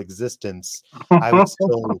 miserable existence. I would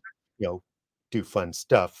still, do fun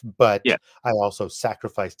stuff, but yeah. I also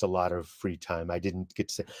sacrificed a lot of free time. I didn't get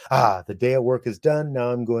to say, the day of work is done.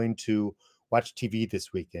 Now I'm going to watch TV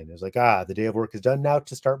this weekend. It was like, the day of work is done now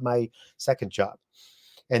to start my second job.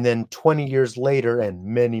 And then 20 years later and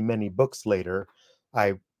many, many books later,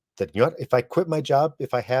 I said, if I quit my job,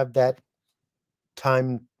 if I have that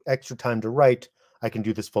extra time to write, I can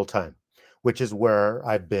do this full time, which is where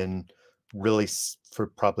I've been really for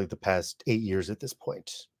probably the past 8 years at this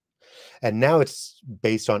point. And now it's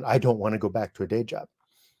based on, I don't want to go back to a day job.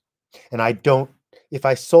 And if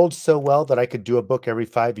I sold so well that I could do a book every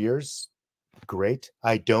 5 years, great.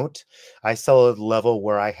 I don't. I sell at a level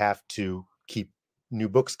where I have to keep new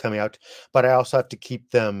books coming out, but I also have to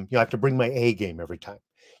keep them, I have to bring my A game every time.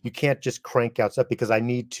 You can't just crank out stuff because I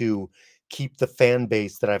need to keep the fan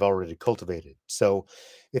base that I've already cultivated. So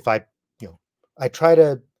if I try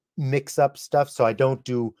to mix up stuff. So I don't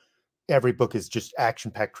do every book is just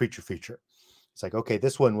action-packed creature feature. It's like, okay,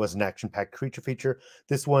 this one was an action-packed creature feature.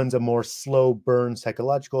 This one's a more slow burn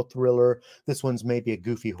psychological thriller. This one's maybe a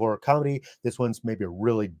goofy horror comedy. This one's maybe a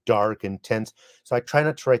really dark, intense. So I try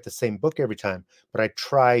not to write the same book every time, but I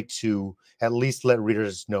try to at least let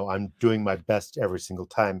readers know I'm doing my best every single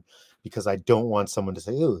time because I don't want someone to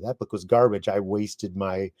say, oh, that book was garbage. I wasted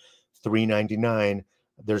my $3.99.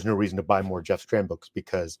 There's no reason to buy more Jeff Strand books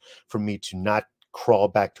because for me to not crawl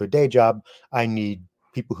back to a day job, I need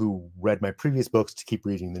people who read my previous books to keep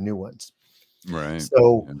reading the new ones. Right.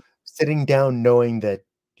 So sitting down knowing that,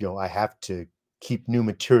 I have to keep new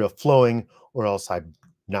material flowing or else I'm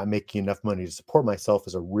not making enough money to support myself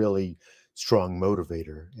is a really strong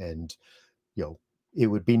motivator. And, it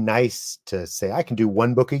would be nice to say I can do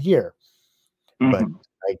one book a year, but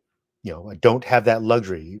I don't have that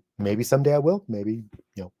luxury. Maybe someday I will, maybe,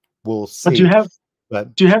 we'll see.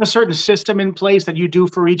 But do you have a certain system in place that you do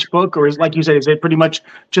for each book? Or is, like you said, is it pretty much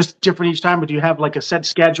just different each time? Or do you have like a set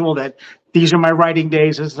schedule that these are my writing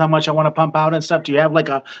days, this is how much I want to pump out and stuff? Do you have like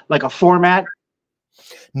a format?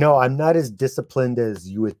 No, I'm not as disciplined as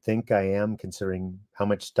you would think I am, considering how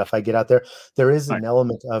much stuff I get out there. There is an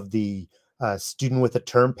element of the student with a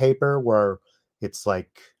term paper where it's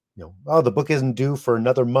like, oh, the book isn't due for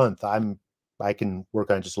another month. I can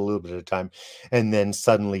work on it just a little bit at a time. And then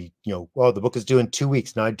suddenly, oh, the book is due in 2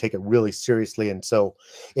 weeks. Now I'd take it really seriously. And so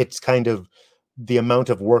it's kind of the amount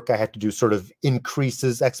of work I have to do sort of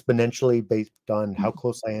increases exponentially based on how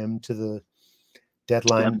close I am to the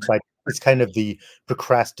deadline. So it's kind of the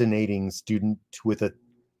procrastinating student with a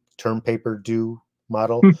term paper due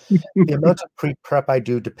model. The amount of pre-prep I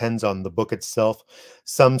do depends on the book itself.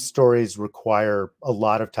 Some stories require a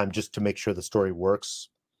lot of time just to make sure the story works.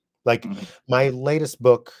 Like my latest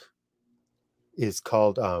book is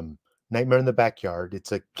called Nightmare in the Backyard.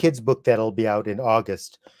 It's a kid's book that'll be out in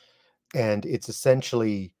August. And it's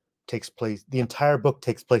essentially the entire book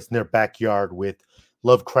takes place in their backyard with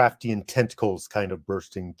Lovecraftian tentacles kind of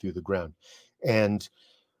bursting through the ground. And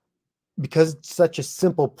because it's such a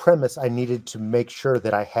simple premise, I needed to make sure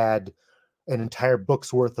that I had an entire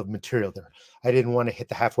book's worth of material there. I didn't want to hit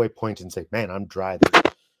the halfway point and say, man, I'm dry. There's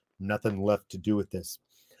nothing left to do with this.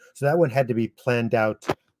 So that one had to be planned out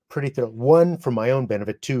pretty thorough. One, for my own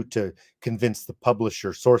benefit. Two, to convince the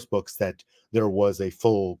publisher source books that there was a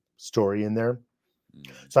full story in there.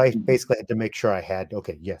 So I basically had to make sure I had,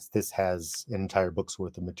 okay, yes, this has an entire book's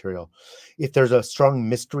worth of material. If there's a strong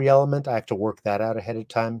mystery element, I have to work that out ahead of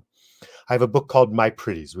time. I have a book called My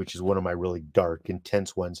Pretties, which is one of my really dark,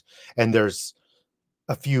 intense ones. And there's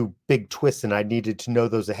a few big twists, and I needed to know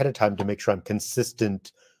those ahead of time to make sure I'm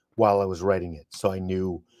consistent while I was writing it. So I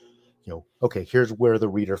knew, okay, here's where the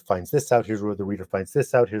reader finds this out. Here's where the reader finds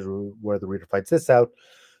this out. Here's where the reader finds this out.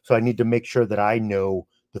 So I need to make sure that I know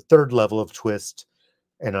the third level of twist,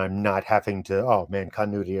 and I'm not having to, oh man,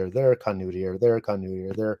 continuity error there, continuity error there, continuity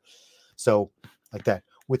error there. So like that.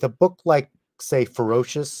 With a book like, say,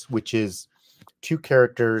 Ferocious, which is two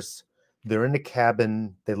characters, they're in a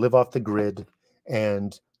cabin, they live off the grid,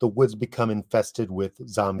 and the woods become infested with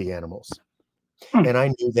zombie animals. And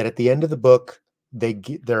I knew that at the end of the book,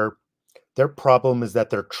 their problem is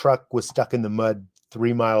that their truck was stuck in the mud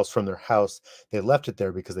 3 miles from their house. They left it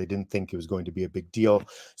there because they didn't think it was going to be a big deal.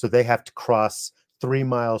 So they have to cross 3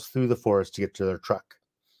 miles through the forest to get to their truck.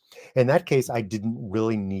 In that case, I didn't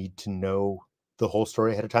really need to know the whole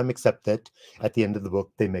story ahead of time, except that at the end of the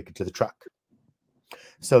book, they make it to the truck.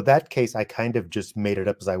 So that case, I kind of just made it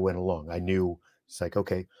up as I went along. I knew it's like,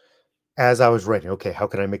 okay, as I was writing, okay, how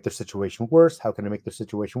can I make their situation worse? How can I make their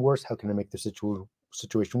situation worse? How can I make their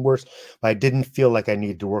situation worse? But I didn't feel like I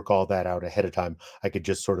needed to work all that out ahead of time. I could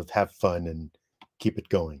just sort of have fun and keep it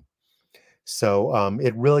going. So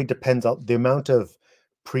it really depends on the amount of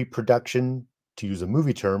pre-production, to use a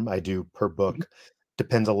movie term, I do per book.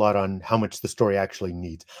 Depends a lot on how much the story actually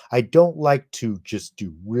needs. I don't like to just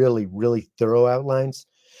do really, really thorough outlines,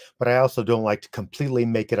 but I also don't like to completely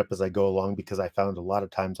make it up as I go along, because I found a lot of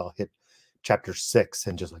times I'll hit chapter 6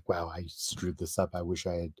 and just like, wow, I screwed this up. I wish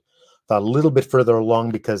I had thought a little bit further along,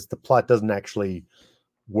 because the plot doesn't actually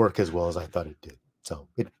work as well as I thought it did. So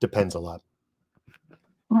it depends a lot.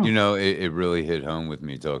 It really hit home with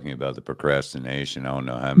me talking about the procrastination. I don't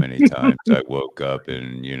know how many times I woke up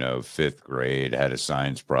in, 5th grade, had a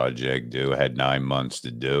science project due, had 9 months to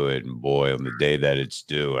do it. And boy, on the day that it's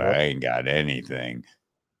due, I ain't got anything,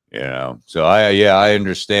 So I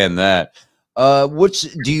understand that.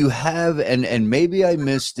 Do you have, and maybe I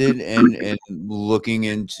missed it, and looking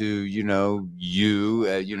into,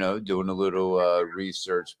 doing a little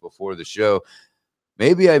research before the show.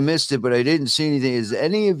 Maybe I missed it, but I didn't see anything. Has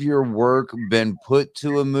any of your work been put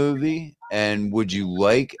to a movie? And would you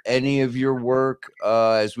like any of your work,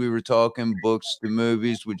 as we were talking books to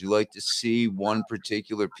movies, would you like to see one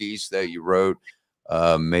particular piece that you wrote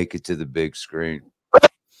make it to the big screen?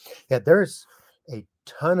 Yeah, there's a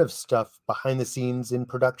ton of stuff behind the scenes in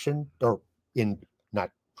production, or in not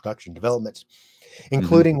production, development,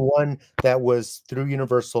 including one that was through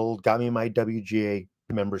Universal, got me my WGA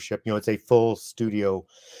membership. It's a full studio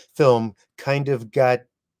film, kind of got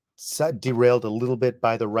derailed a little bit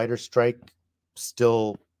by the writer's strike.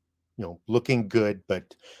 Still, looking good,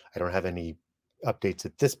 but I don't have any updates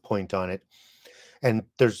at this point on it. And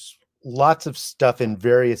there's lots of stuff in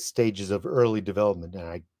various stages of early development,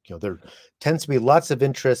 and there tends to be lots of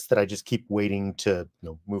interest that I just keep waiting to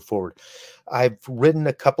move forward. I've written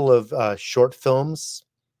a couple of short films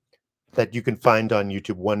that you can find on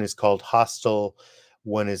YouTube. One is called Hostel.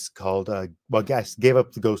 One is called, guys, Gave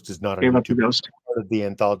Up the Ghost is not on YouTube. Part of the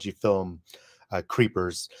anthology film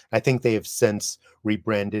Creepers. I think they have since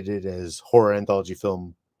rebranded it as Horror Anthology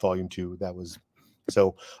Film Volume 2.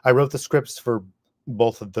 So I wrote the scripts for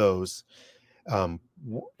both of those. Game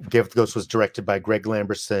of the Ghost was directed by Greg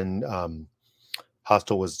Lamberson.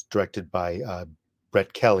 Hostel was directed by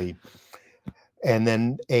Brett Kelly. And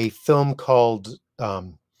then a film called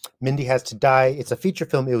Mindy Has to Die. It's a feature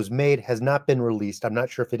film. It was made, has not been released. I'm not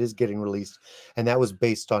sure if it is getting released. And that was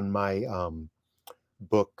based on my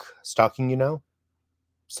book, Stalking You Now.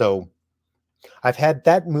 So I've had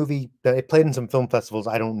that movie. It played in some film festivals.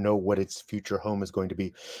 I don't know what its future home is going to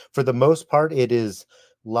be. For the most part, it is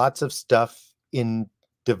lots of stuff in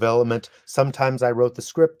development. Sometimes I wrote the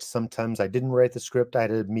script. Sometimes I didn't write the script. I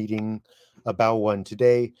had a meeting about one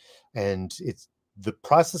today. And it's the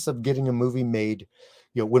process of getting a movie made.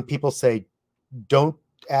 You know, when people say, don't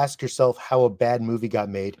ask yourself how a bad movie got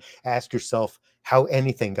made, ask yourself how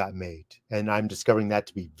anything got made. And I'm discovering that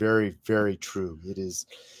to be very, very true. It is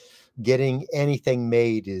getting anything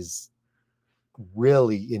made is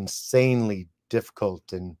really insanely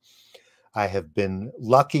difficult. And I have been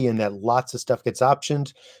lucky in that lots of stuff gets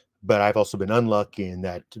optioned, but I've also been unlucky in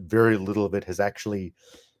that very little of it has actually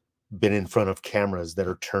been in front of cameras that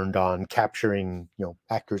are turned on, capturing, you know,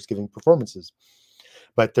 actors giving performances.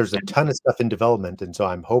 But there's a ton of stuff in development, and so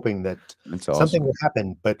I'm hoping that something will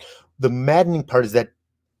happen. But the maddening part is that,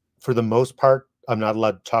 for the most part, I'm not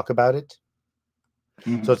allowed to talk about it.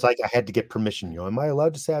 So it's like I had to get permission. You know, am I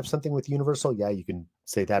allowed to say I have something with Universal? Yeah, you can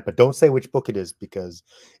say that, but don't say which book it is, because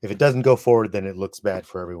if it doesn't go forward, then it looks bad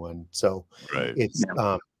for everyone. So it's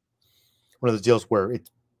one of those deals where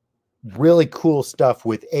it's really cool stuff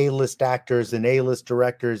with A-list actors and A-list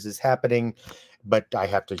directors is happening, but I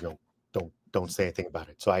have to, you know, don't say anything about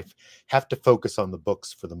it. So I have to focus on the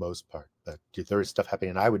books for the most part. But there is stuff happening,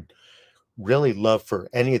 and I would really love for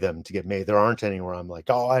any of them to get made. There aren't any where I'm like,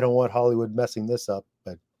 oh, I don't want Hollywood messing this up.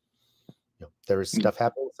 But you know, there is stuff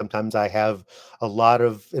happening. Sometimes I have a lot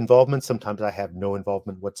of involvement. Sometimes I have no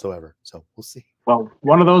involvement whatsoever. So we'll see. Well,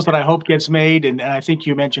 one of those that I hope gets made, and I think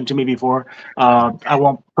you mentioned to me before, I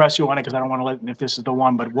won't press you on it because I don't want to let, if this is the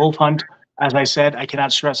one, but Wolf Hunt, as I said, I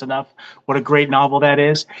cannot stress enough what a great novel that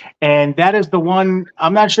is. And that is the one,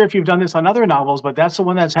 I'm not sure if you've done this on other novels, but that's the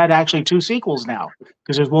one that's had actually 2 sequels now,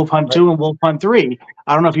 because there's Wolf Hunt 2 and Wolf Hunt 3.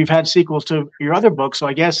 I don't know if you've had sequels to your other books, so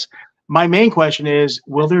I guess my main question is,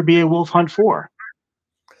 will there be a Wolf Hunt 4?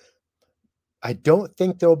 I don't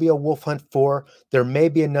think there will be a Wolf Hunt 4. There may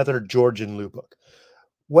be another George and Lou book.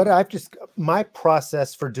 My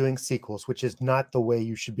process for doing sequels, which is not the way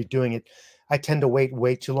you should be doing it, I tend to wait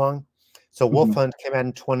way too long. So Wolf Hunt came out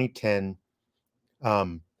in 2010.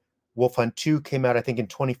 Wolf Hunt 2 came out, I think, in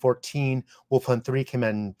 2014. Wolf Hunt 3 came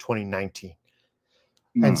out in 2019.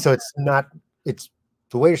 And so it's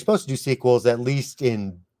the way you're supposed to do sequels, at least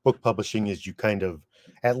in book publishing, is you kind of,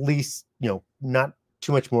 at least, you know, not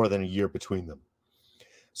too much more than a year between them.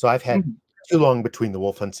 So I've had too long between the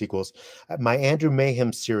Wolf Hunt sequels. My Andrew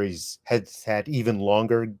Mayhem series has had even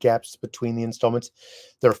longer gaps between the installments.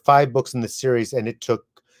 There are 5 books in the series, and it took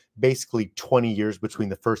basically 20 years between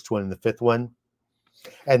the first one and the 5th one.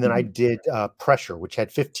 And then I did Pressure, which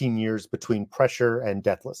had 15 years between Pressure and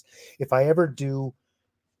Deathless. If I ever do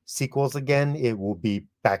sequels again, it will be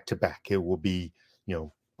back to back. It will be, you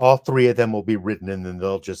know, all 3 of them will be written, and then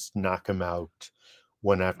they'll just knock them out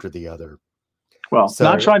one after the other. Well, so,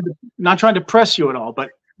 not trying to press you at all, but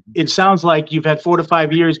it sounds like you've had 4 to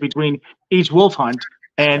 5 years between each Wolf Hunt,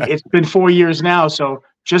 and it's been 4 years now. So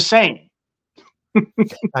just saying.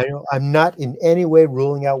 I'm not in any way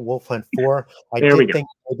ruling out Wolf Hunt 4. I did think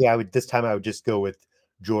maybe this time I would just go with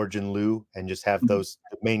George and Lou and just have those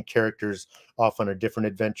main characters off on a different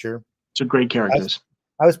adventure. It's a great characters.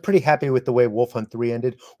 I was pretty happy with the way Wolf Hunt 3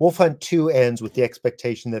 ended. Wolf Hunt 2 ends with the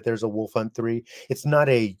expectation that there's a Wolf Hunt 3. It's not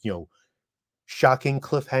a, you know, shocking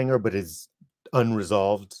cliffhanger, but is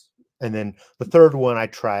unresolved. And then the 3rd one, I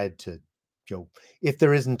tried to, you know, if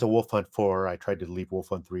there isn't a Wolf Hunt 4, I tried to leave Wolf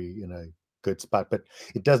Hunt 3 in a good spot, but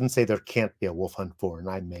it doesn't say there can't be a Wolf Hunt 4, and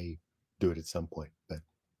I may do it at some point. But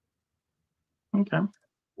okay.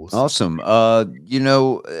 Awesome. You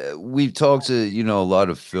know, we've talked to, you know, a lot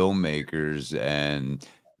of filmmakers, and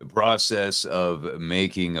the process of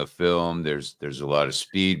making a film, there's a lot of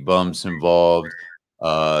speed bumps involved.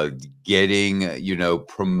 Getting, you know,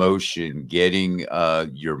 promotion, getting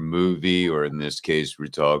your movie, or in this case, we're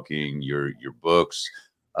talking your books,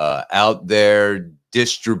 out there.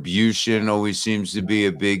 Distribution always seems to be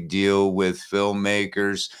a big deal with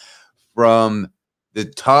filmmakers. From the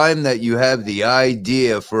time that you have the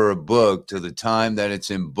idea for a book to the time that it's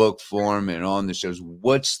in book form and on the shows,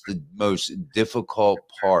 what's the most difficult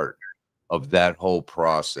part of that whole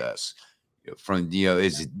process? From, you know,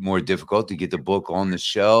 is it more difficult to get the book on the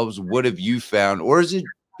shelves? What have you found, or has it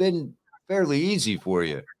been fairly easy for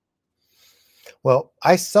you? Well,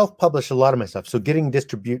 I self-publish a lot of my stuff, so getting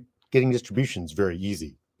distribution is very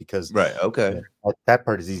easy because Right. Okay. that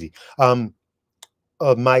part is easy.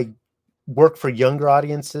 My work for younger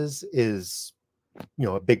audiences is,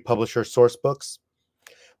 a big publisher, Source Books,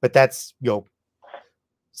 but that's,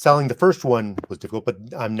 selling the first one was difficult, but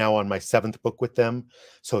I'm now on my 7th book with them.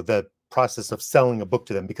 So the process of selling a book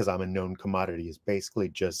to them, because I'm a known commodity, is basically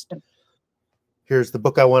just, here's the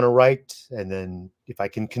book I want to write. And then if I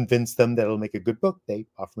can convince them that it'll make a good book, they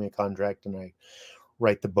offer me a contract and I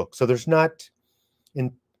write the book. So there's not,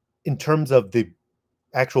 in terms of the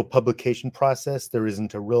actual publication process, there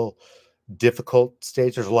isn't a real difficult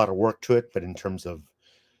stage. There's a lot of work to it, but in terms of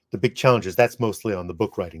the big challenges, that's mostly on the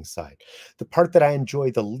book writing side. The part that I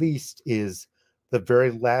enjoy the least is the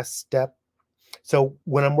very last step. So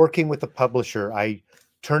when I'm working with a publisher, I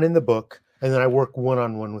turn in the book and then I work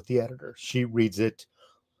one-on-one with the editor. She reads it,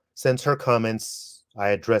 sends her comments, I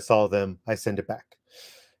address all of them, I send it back.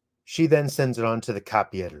 She then sends it on to the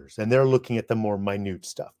copy editors, and they're looking at the more minute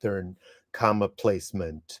stuff. They're in comma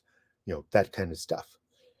placement, that kind of stuff.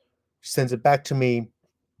 She sends it back to me.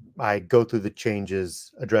 I go through the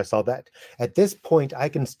changes, address all that. At this point, I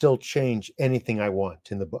can still change anything I want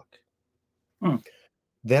in the book.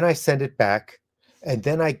 Then I send it back, and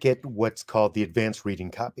then I get what's called the advanced reading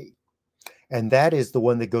copy. And that is the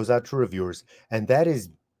one that goes out to reviewers, and that is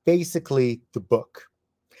basically the book.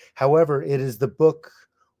 However, it is the book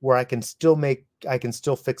where I can still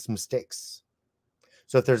fix mistakes.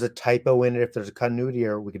 So if there's a typo in it, if there's a continuity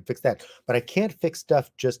error, we can fix that. But I can't fix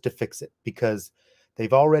stuff just to fix it because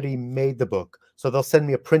they've already made the book. So they'll send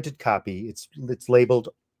me a printed copy. It's labeled,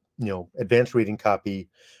 advanced reading copy,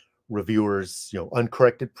 reviewers,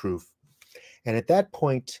 uncorrected proof. And at that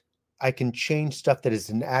point, I can change stuff that is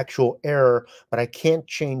an actual error, but I can't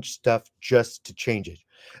change stuff just to change it.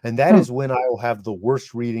 And that is when I will have the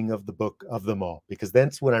worst reading of the book of them all, because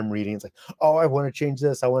that's when I'm reading. It's like, oh, I want to change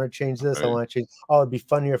this. I want to change this. Right. I want to change. Oh, it'd be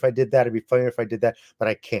funnier if I did that. It'd be funnier if I did that. But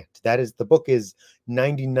I can't. The book is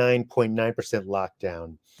 99.9% locked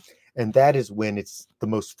down. And that is when it's the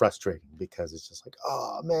most frustrating, because it's just like,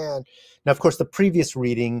 oh, man. Now, of course, the previous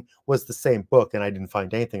reading was the same book and I didn't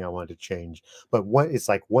find anything I wanted to change. But it's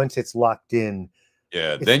like once it's locked in.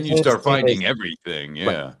 Yeah, then you start finding everything. Yeah.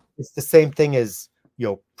 Right. It's the same thing as,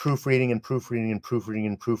 proofreading and proofreading and proofreading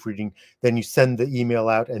and proofreading. Then you send the email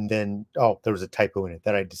out and then, oh, there was a typo in it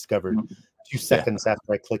that I discovered 2 seconds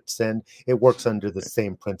after I clicked send. It works under the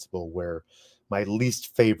same principle, where my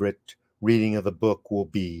least favorite reading of the book will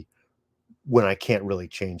be when I can't really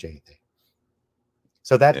change anything.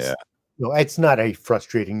 So that's, it's not a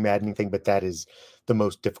frustrating, maddening thing, but that is the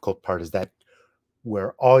most difficult part, is that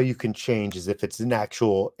where all you can change is if it's an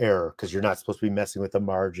actual error, because you're not supposed to be messing with the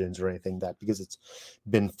margins or anything because it's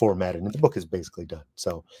been formatted and the book is basically done.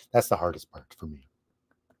 So that's the hardest part for me.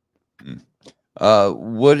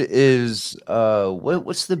 What's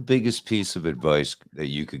the biggest piece of advice that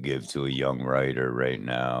you could give to a young writer right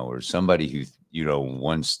now, or somebody who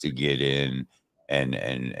wants to get in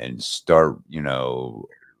and start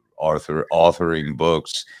authoring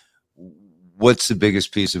books? What's the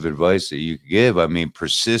biggest piece of advice that you could give? I mean,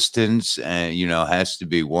 persistence and has to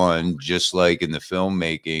be one, just like in the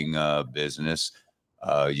filmmaking business.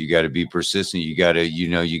 You got to be persistent. You got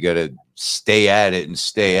to stay at it and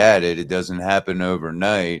stay at it. It doesn't happen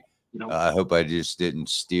overnight. I hope I just didn't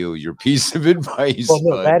steal your piece of advice. Well,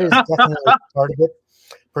 no, that is definitely part of it.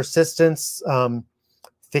 Persistence,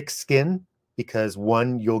 thick skin, because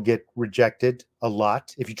one, you'll get rejected a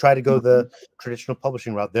lot. If you try to go the traditional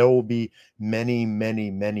publishing route, there will be many,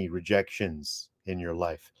 many, many rejections in your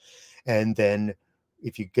life. And then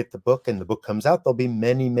if you get the book and the book comes out, there'll be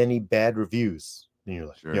many, many bad reviews in your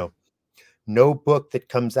life. Sure. No book that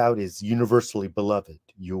comes out is universally beloved.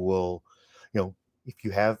 You will,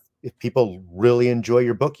 if people really enjoy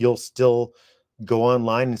your book, you'll still go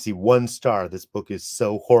online and see 1 star. This book is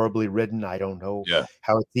so horribly written. I don't know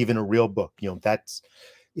how it's even a real book. That's,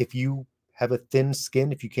 if you have a thin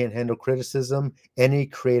skin, if you can't handle criticism, any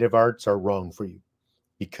creative arts are wrong for you,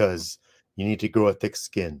 because you need to grow a thick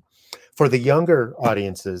skin. For the younger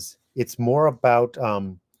audiences, it's more about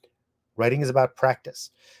writing is about practice.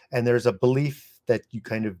 And there's a belief that you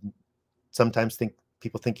kind of sometimes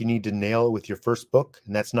people think you need to nail it with your first book.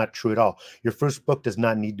 And that's not true at all. Your first book does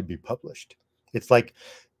not need to be published. It's like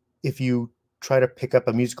if you try to pick up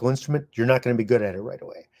a musical instrument, you're not going to be good at it right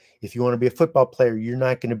away. If you want to be a football player, you're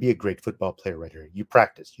not going to be a great football player right away. You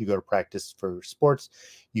practice. You go to practice for sports.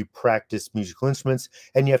 You practice musical instruments,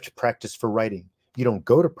 and you have to practice for writing. You don't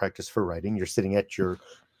go to practice for writing. You're sitting at your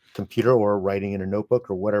computer or writing in a notebook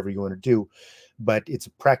or whatever you want to do. but it's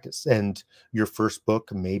a practice. And your first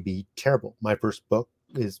book may be terrible. My first book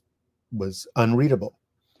was unreadable.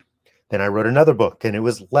 Then I wrote another book and it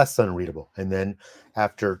was less unreadable. And then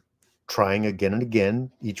after trying again and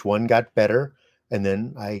again, each one got better. And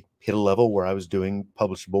then I hit a level where I was doing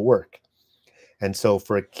publishable work. And so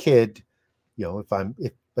for a kid, you know, if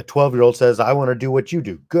a 12-year-old says, I want to do what you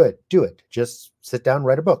do, good, do it. Just sit down,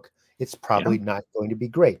 write a book. It's probably not going to be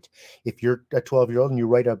great. If you're a 12-year-old and you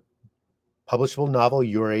write a publishable novel,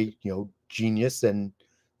 you're a, you know, genius, and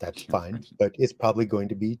that's fine, but it's probably going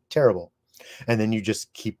to be terrible. And then you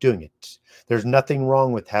just keep doing it. There's nothing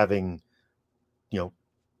wrong with having, you know,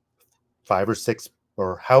 5 or 6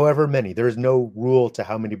 or however many. There is no rule to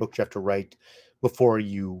how many books you have to write before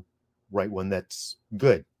you write one that's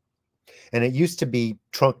good. And it used to be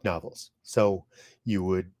trunk novels. So you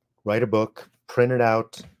would write a book, print it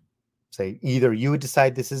out, say either you would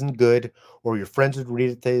decide this isn't good, or your friends would read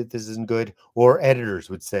it, say this isn't good, or editors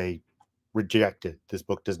would say, reject it. This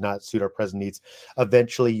book does not suit our present needs.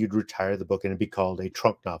 Eventually you'd retire the book and it'd be called a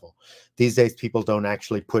trunk novel. These days, people don't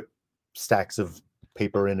actually put stacks of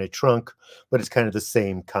paper in a trunk, but it's kind of the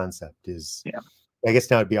same concept. I guess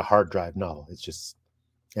now it'd be a hard drive novel. It's just,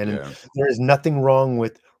 and there is nothing wrong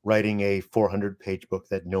with writing a 400-page book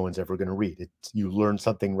that no one's ever going to read. You learn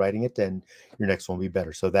something writing it, and your next one will be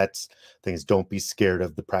better. So that's the thing, is don't be scared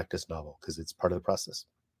of the practice novel, because it's part of the process.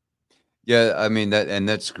 Yeah, I mean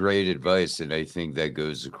that's great advice, and I think that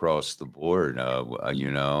goes across the board.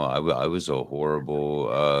 You know, I was a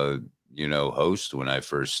horrible you know, host when I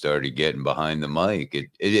first started getting behind the mic.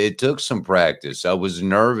 It took some practice. I was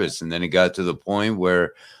nervous, and then it got to the point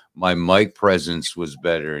where my mic presence was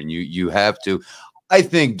better, and you have to. I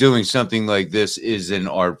think doing something like this is an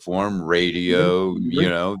art form, radio, you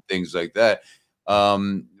know, things like that.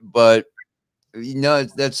 But you know,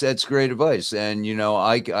 that's great advice. And, you know,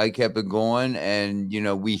 I kept it going, and, you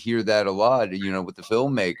know, we hear that a lot, you know, with the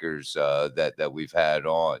filmmakers that we've had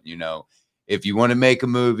on. You know, if you want to make a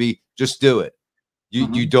movie, just do it.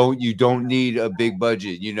 You don't need a big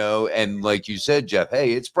budget, you know. And like you said, Jeff,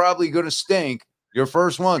 hey, it's probably going to stink. Your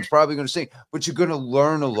first one's probably going to stink, but you're going to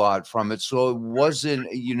learn a lot from it. So it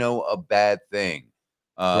wasn't, you know, a bad thing.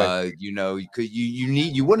 You know,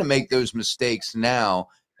 you want to make those mistakes now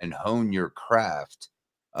and hone your craft,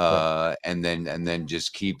 and then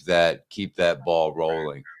just keep that ball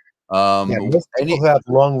rolling. Most people who have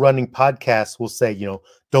long-running podcasts will say, you know,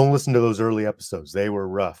 don't listen to those early episodes. They were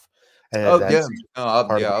rough. And I'll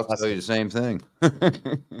tell you the same thing.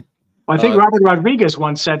 Well, I think Robert Rodriguez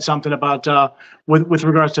once said something about with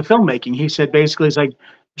regards to filmmaking. He said basically, it's like,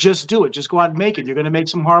 just do it. Just go out and make it. You're going to make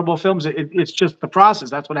some horrible films. It's just the process.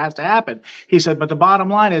 That's what has to happen. He said, but the bottom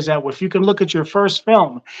line is that if you can look at your first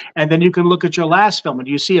film and then you can look at your last film and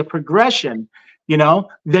you see a progression, you know,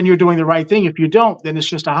 then you're doing the right thing. If you don't, then it's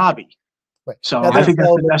just a hobby. Right. So I think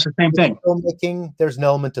that's the same thing. Filmmaking, there's an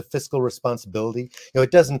element of fiscal responsibility. You know,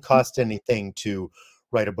 it doesn't cost anything to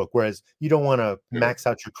write a book, whereas you don't want to max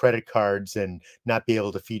out your credit cards and not be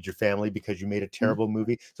able to feed your family because you made a terrible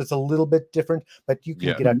movie. So it's a little bit different, but you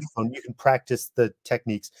can get out your phone, you can practice the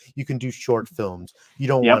techniques, you can do short films. You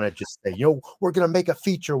don't want to just say, you know, we're going to make a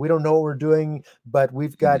feature, we don't know what we're doing, but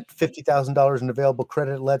we've got $50,000 in available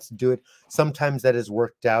credit, let's do it. Sometimes that has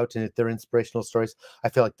worked out, and if they're inspirational stories, I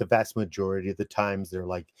feel like the vast majority of the times they're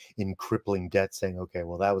like in crippling debt, saying, okay,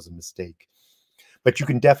 well, that was a mistake. But you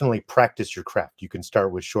can definitely practice your craft. You can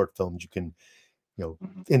start with short films. You can, you know,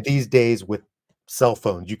 in these days with cell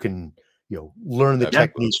phones, you can, you know, learn the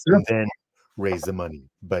techniques and then raise the money.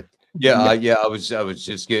 But I was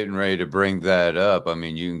just getting ready to bring that up. I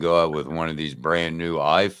mean, you can go out with one of these brand new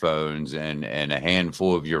iPhones and a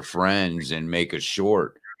handful of your friends and make a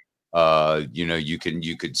short. You know, you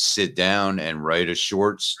could sit down and write a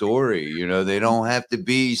short story. You know, they don't have to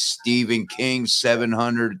be Stephen King's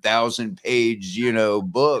 700,000 page, you know,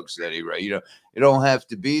 books that he wrote. You know, it don't have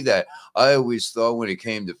to be that. I always thought when it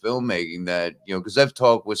came to filmmaking that, you know, because I've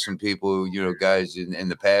talked with some people, you know, guys in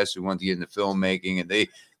the past who want to get into filmmaking, and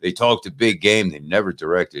they talked a big game. They never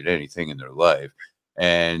directed anything in their life.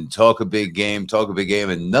 And talk a big game,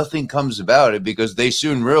 and nothing comes about it because they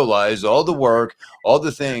soon realize all the work, all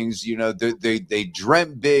the things, you know, they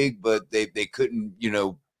dreamt big, but they couldn't, you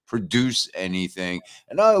know, produce anything.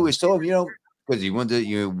 And I always told him, you know, because you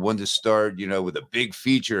wanted to start, you know, with a big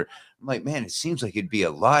feature. I'm like, man, it seems like it'd be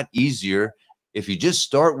a lot easier if you just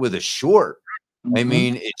start with a short. I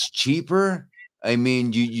mean, it's cheaper. I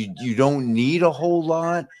mean, you don't need a whole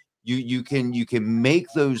lot. You can make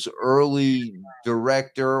those early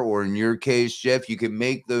director, or in your case, Jeff, you can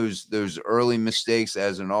make those early mistakes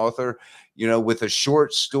as an author, you know, with a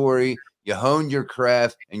short story. you hone your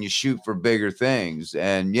craft, and you shoot for bigger things.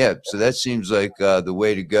 And yeah, so that seems like the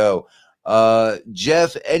way to go.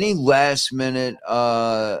 Jeff, any last minute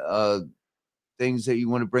things that you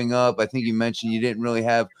want to bring up? I think you mentioned you didn't really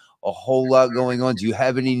have a whole lot going on. Do you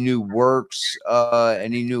have any new works,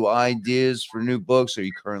 any new ideas for new books? Are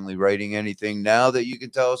you currently writing anything now that you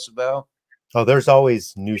can tell us about? Oh, there's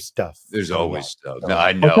always new stuff. There's always stuff. So, No,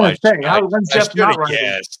 I know. I Jeff should not have writing?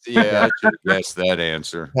 guessed. Yeah, I should have guessed that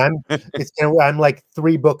answer. I'm like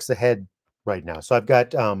 3 books ahead right now. So I've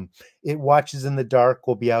got It Watches in the Dark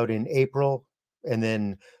will be out in April, and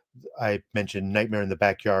then I mentioned Nightmare in the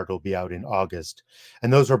Backyard will be out in August.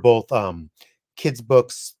 And those are both kids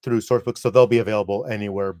books through Source Books, so they'll be available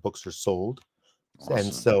anywhere books are sold. Awesome.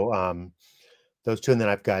 And so those two, and then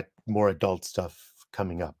I've got more adult stuff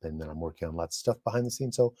coming up, and then I'm working on lots of stuff behind the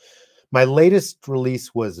scenes. So my latest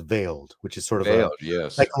release was Veiled, which is sort of a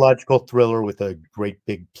psychological thriller with a great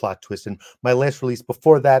big plot twist. And my last release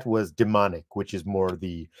before that was Demonic, which is more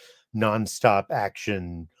the nonstop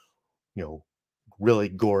action, you know, really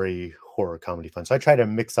gory horror comedy fun. So I try to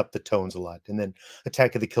mix up the tones a lot. And then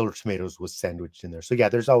Attack of the Killer Tomatoes was sandwiched in there. So yeah,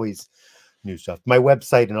 there's always new stuff. My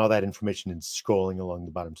website and all that information is scrolling along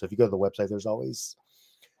the bottom. So if you go to the website, there's always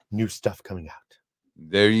new stuff coming out.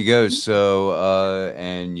 There you go. So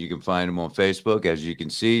and you can find him on Facebook, as you can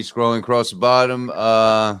see scrolling across the bottom.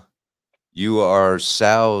 You are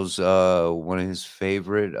Sal's one of his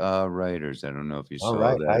favorite writers. I don't know if you saw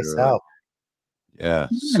that. Hi, Sal. Yeah.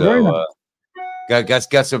 So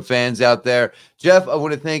got some fans out there. Jeff, I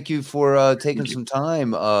want to thank you for taking some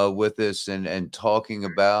time with us and talking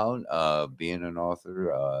about being an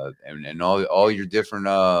author and all your different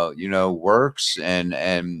you know, works, and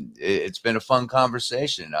it's been a fun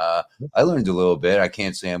conversation. I learned a little bit. I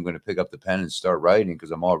can't say I'm going to pick up the pen and start writing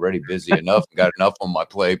because I'm already busy enough and got enough on my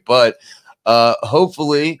plate, but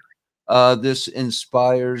hopefully this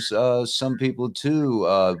inspires some people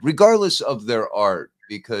too, regardless of their art,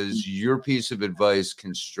 because your piece of advice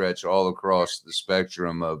can stretch all across the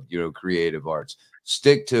spectrum of, you know, creative arts.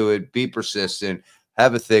 Stick to it, be persistent,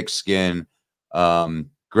 have a thick skin.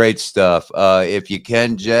 Great stuff. If you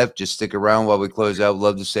can, Jeff, just stick around while we close out.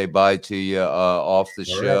 Love to say bye to you off the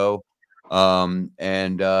show.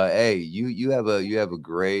 Hey, you have a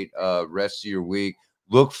great rest of your week.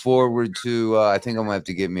 Look forward to I think I'm gonna have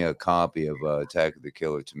to get me a copy of Attack of the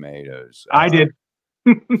Killer Tomatoes. I did.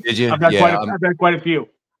 Did you? I've got quite a few.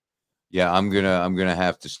 Yeah, I'm gonna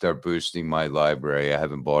have to start boosting my library. I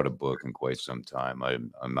haven't bought a book in quite some time.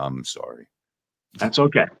 I'm sorry. That's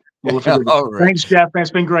okay. Well, thanks, Jeff. That's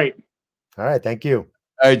been great. All right, thank you.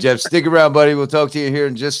 All right, Jeff, stick around, buddy. We'll talk to you here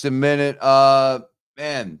in just a minute.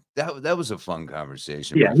 Man, that was a fun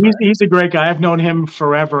conversation. Yeah, he's a great guy. I've known him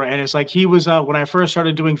forever, and it's like he was when I first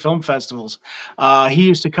started doing film festivals. He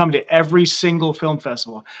used to come to every single film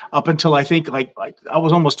festival up until I think like I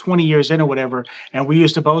was almost 20 years in or whatever. And we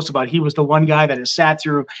used to boast about he was the one guy that has sat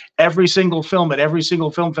through every single film at every single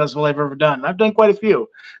film festival I've ever done. I've done quite a few,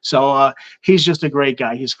 so he's just a great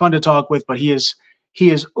guy. He's fun to talk with, but he is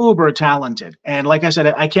uber talented. And like I said,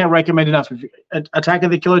 I can't recommend enough. Attack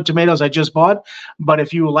of the Killer Tomatoes I just bought, but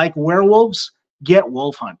if you like werewolves, get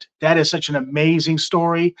Wolf Hunt. That is such an amazing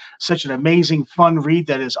story, such an amazing fun read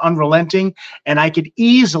that is unrelenting, and I could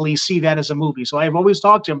easily see that as a movie. So I've always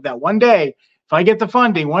talked to him that one day, if I get the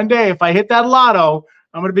funding, one day if I hit that lotto,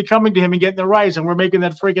 I'm going to be coming to him and getting the rights, and we're making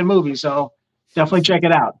that freaking movie. So definitely check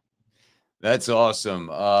it out. That's awesome.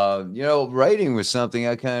 You know, writing was something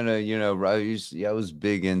I kind of, you know, I was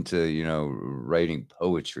big into, you know, writing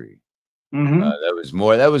poetry.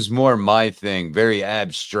 That was more my thing, very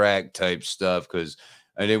abstract type stuff, because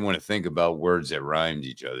I didn't want to think about words that rhymed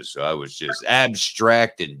each other. So I was just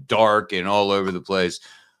abstract and dark and all over the place.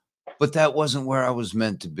 But that wasn't where I was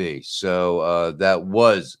meant to be. So that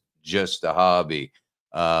was just a hobby.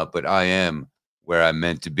 But I am where I'm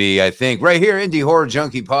meant to be, I think, right here, Indie Horror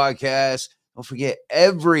Junkie Podcast. Don't forget,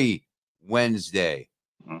 every Wednesday,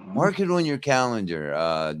 mark it on your calendar.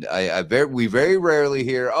 We very rarely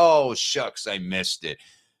hear, oh shucks, I missed it,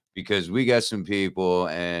 because we got some people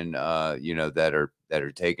and you know, that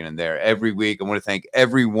are taking in there every week. I want to thank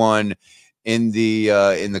everyone in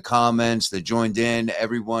the comments that joined in,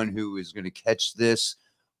 everyone who is going to catch this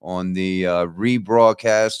on the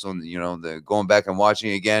rebroadcast, on, you know, the going back and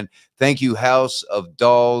watching again. Thank you, House of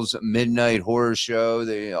Dolls Midnight Horror Show,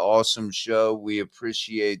 the awesome show. We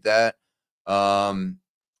appreciate that.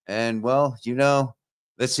 And well, you know,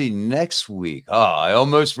 let's see, next week. Oh, I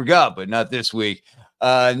almost forgot, but not this week.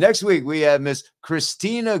 Next week we have Miss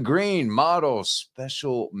Christina Green, model,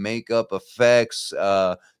 special makeup effects,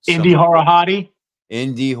 indie horror hottie.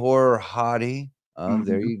 Indie horror hottie.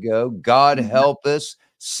 There you go. God Help Us,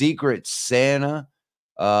 Secret Santa.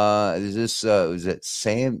 Is this was it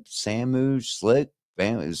Samu Slick?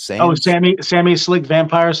 Oh, Sammy Slick,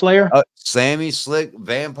 Vampire Slayer. Sammy Slick,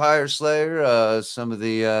 Vampire Slayer. Some of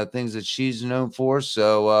the things that she's known for.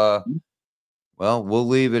 So, well, we'll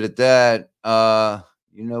leave it at that.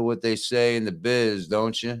 You know what they say in the biz,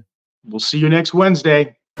 don't you? We'll see you next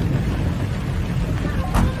Wednesday.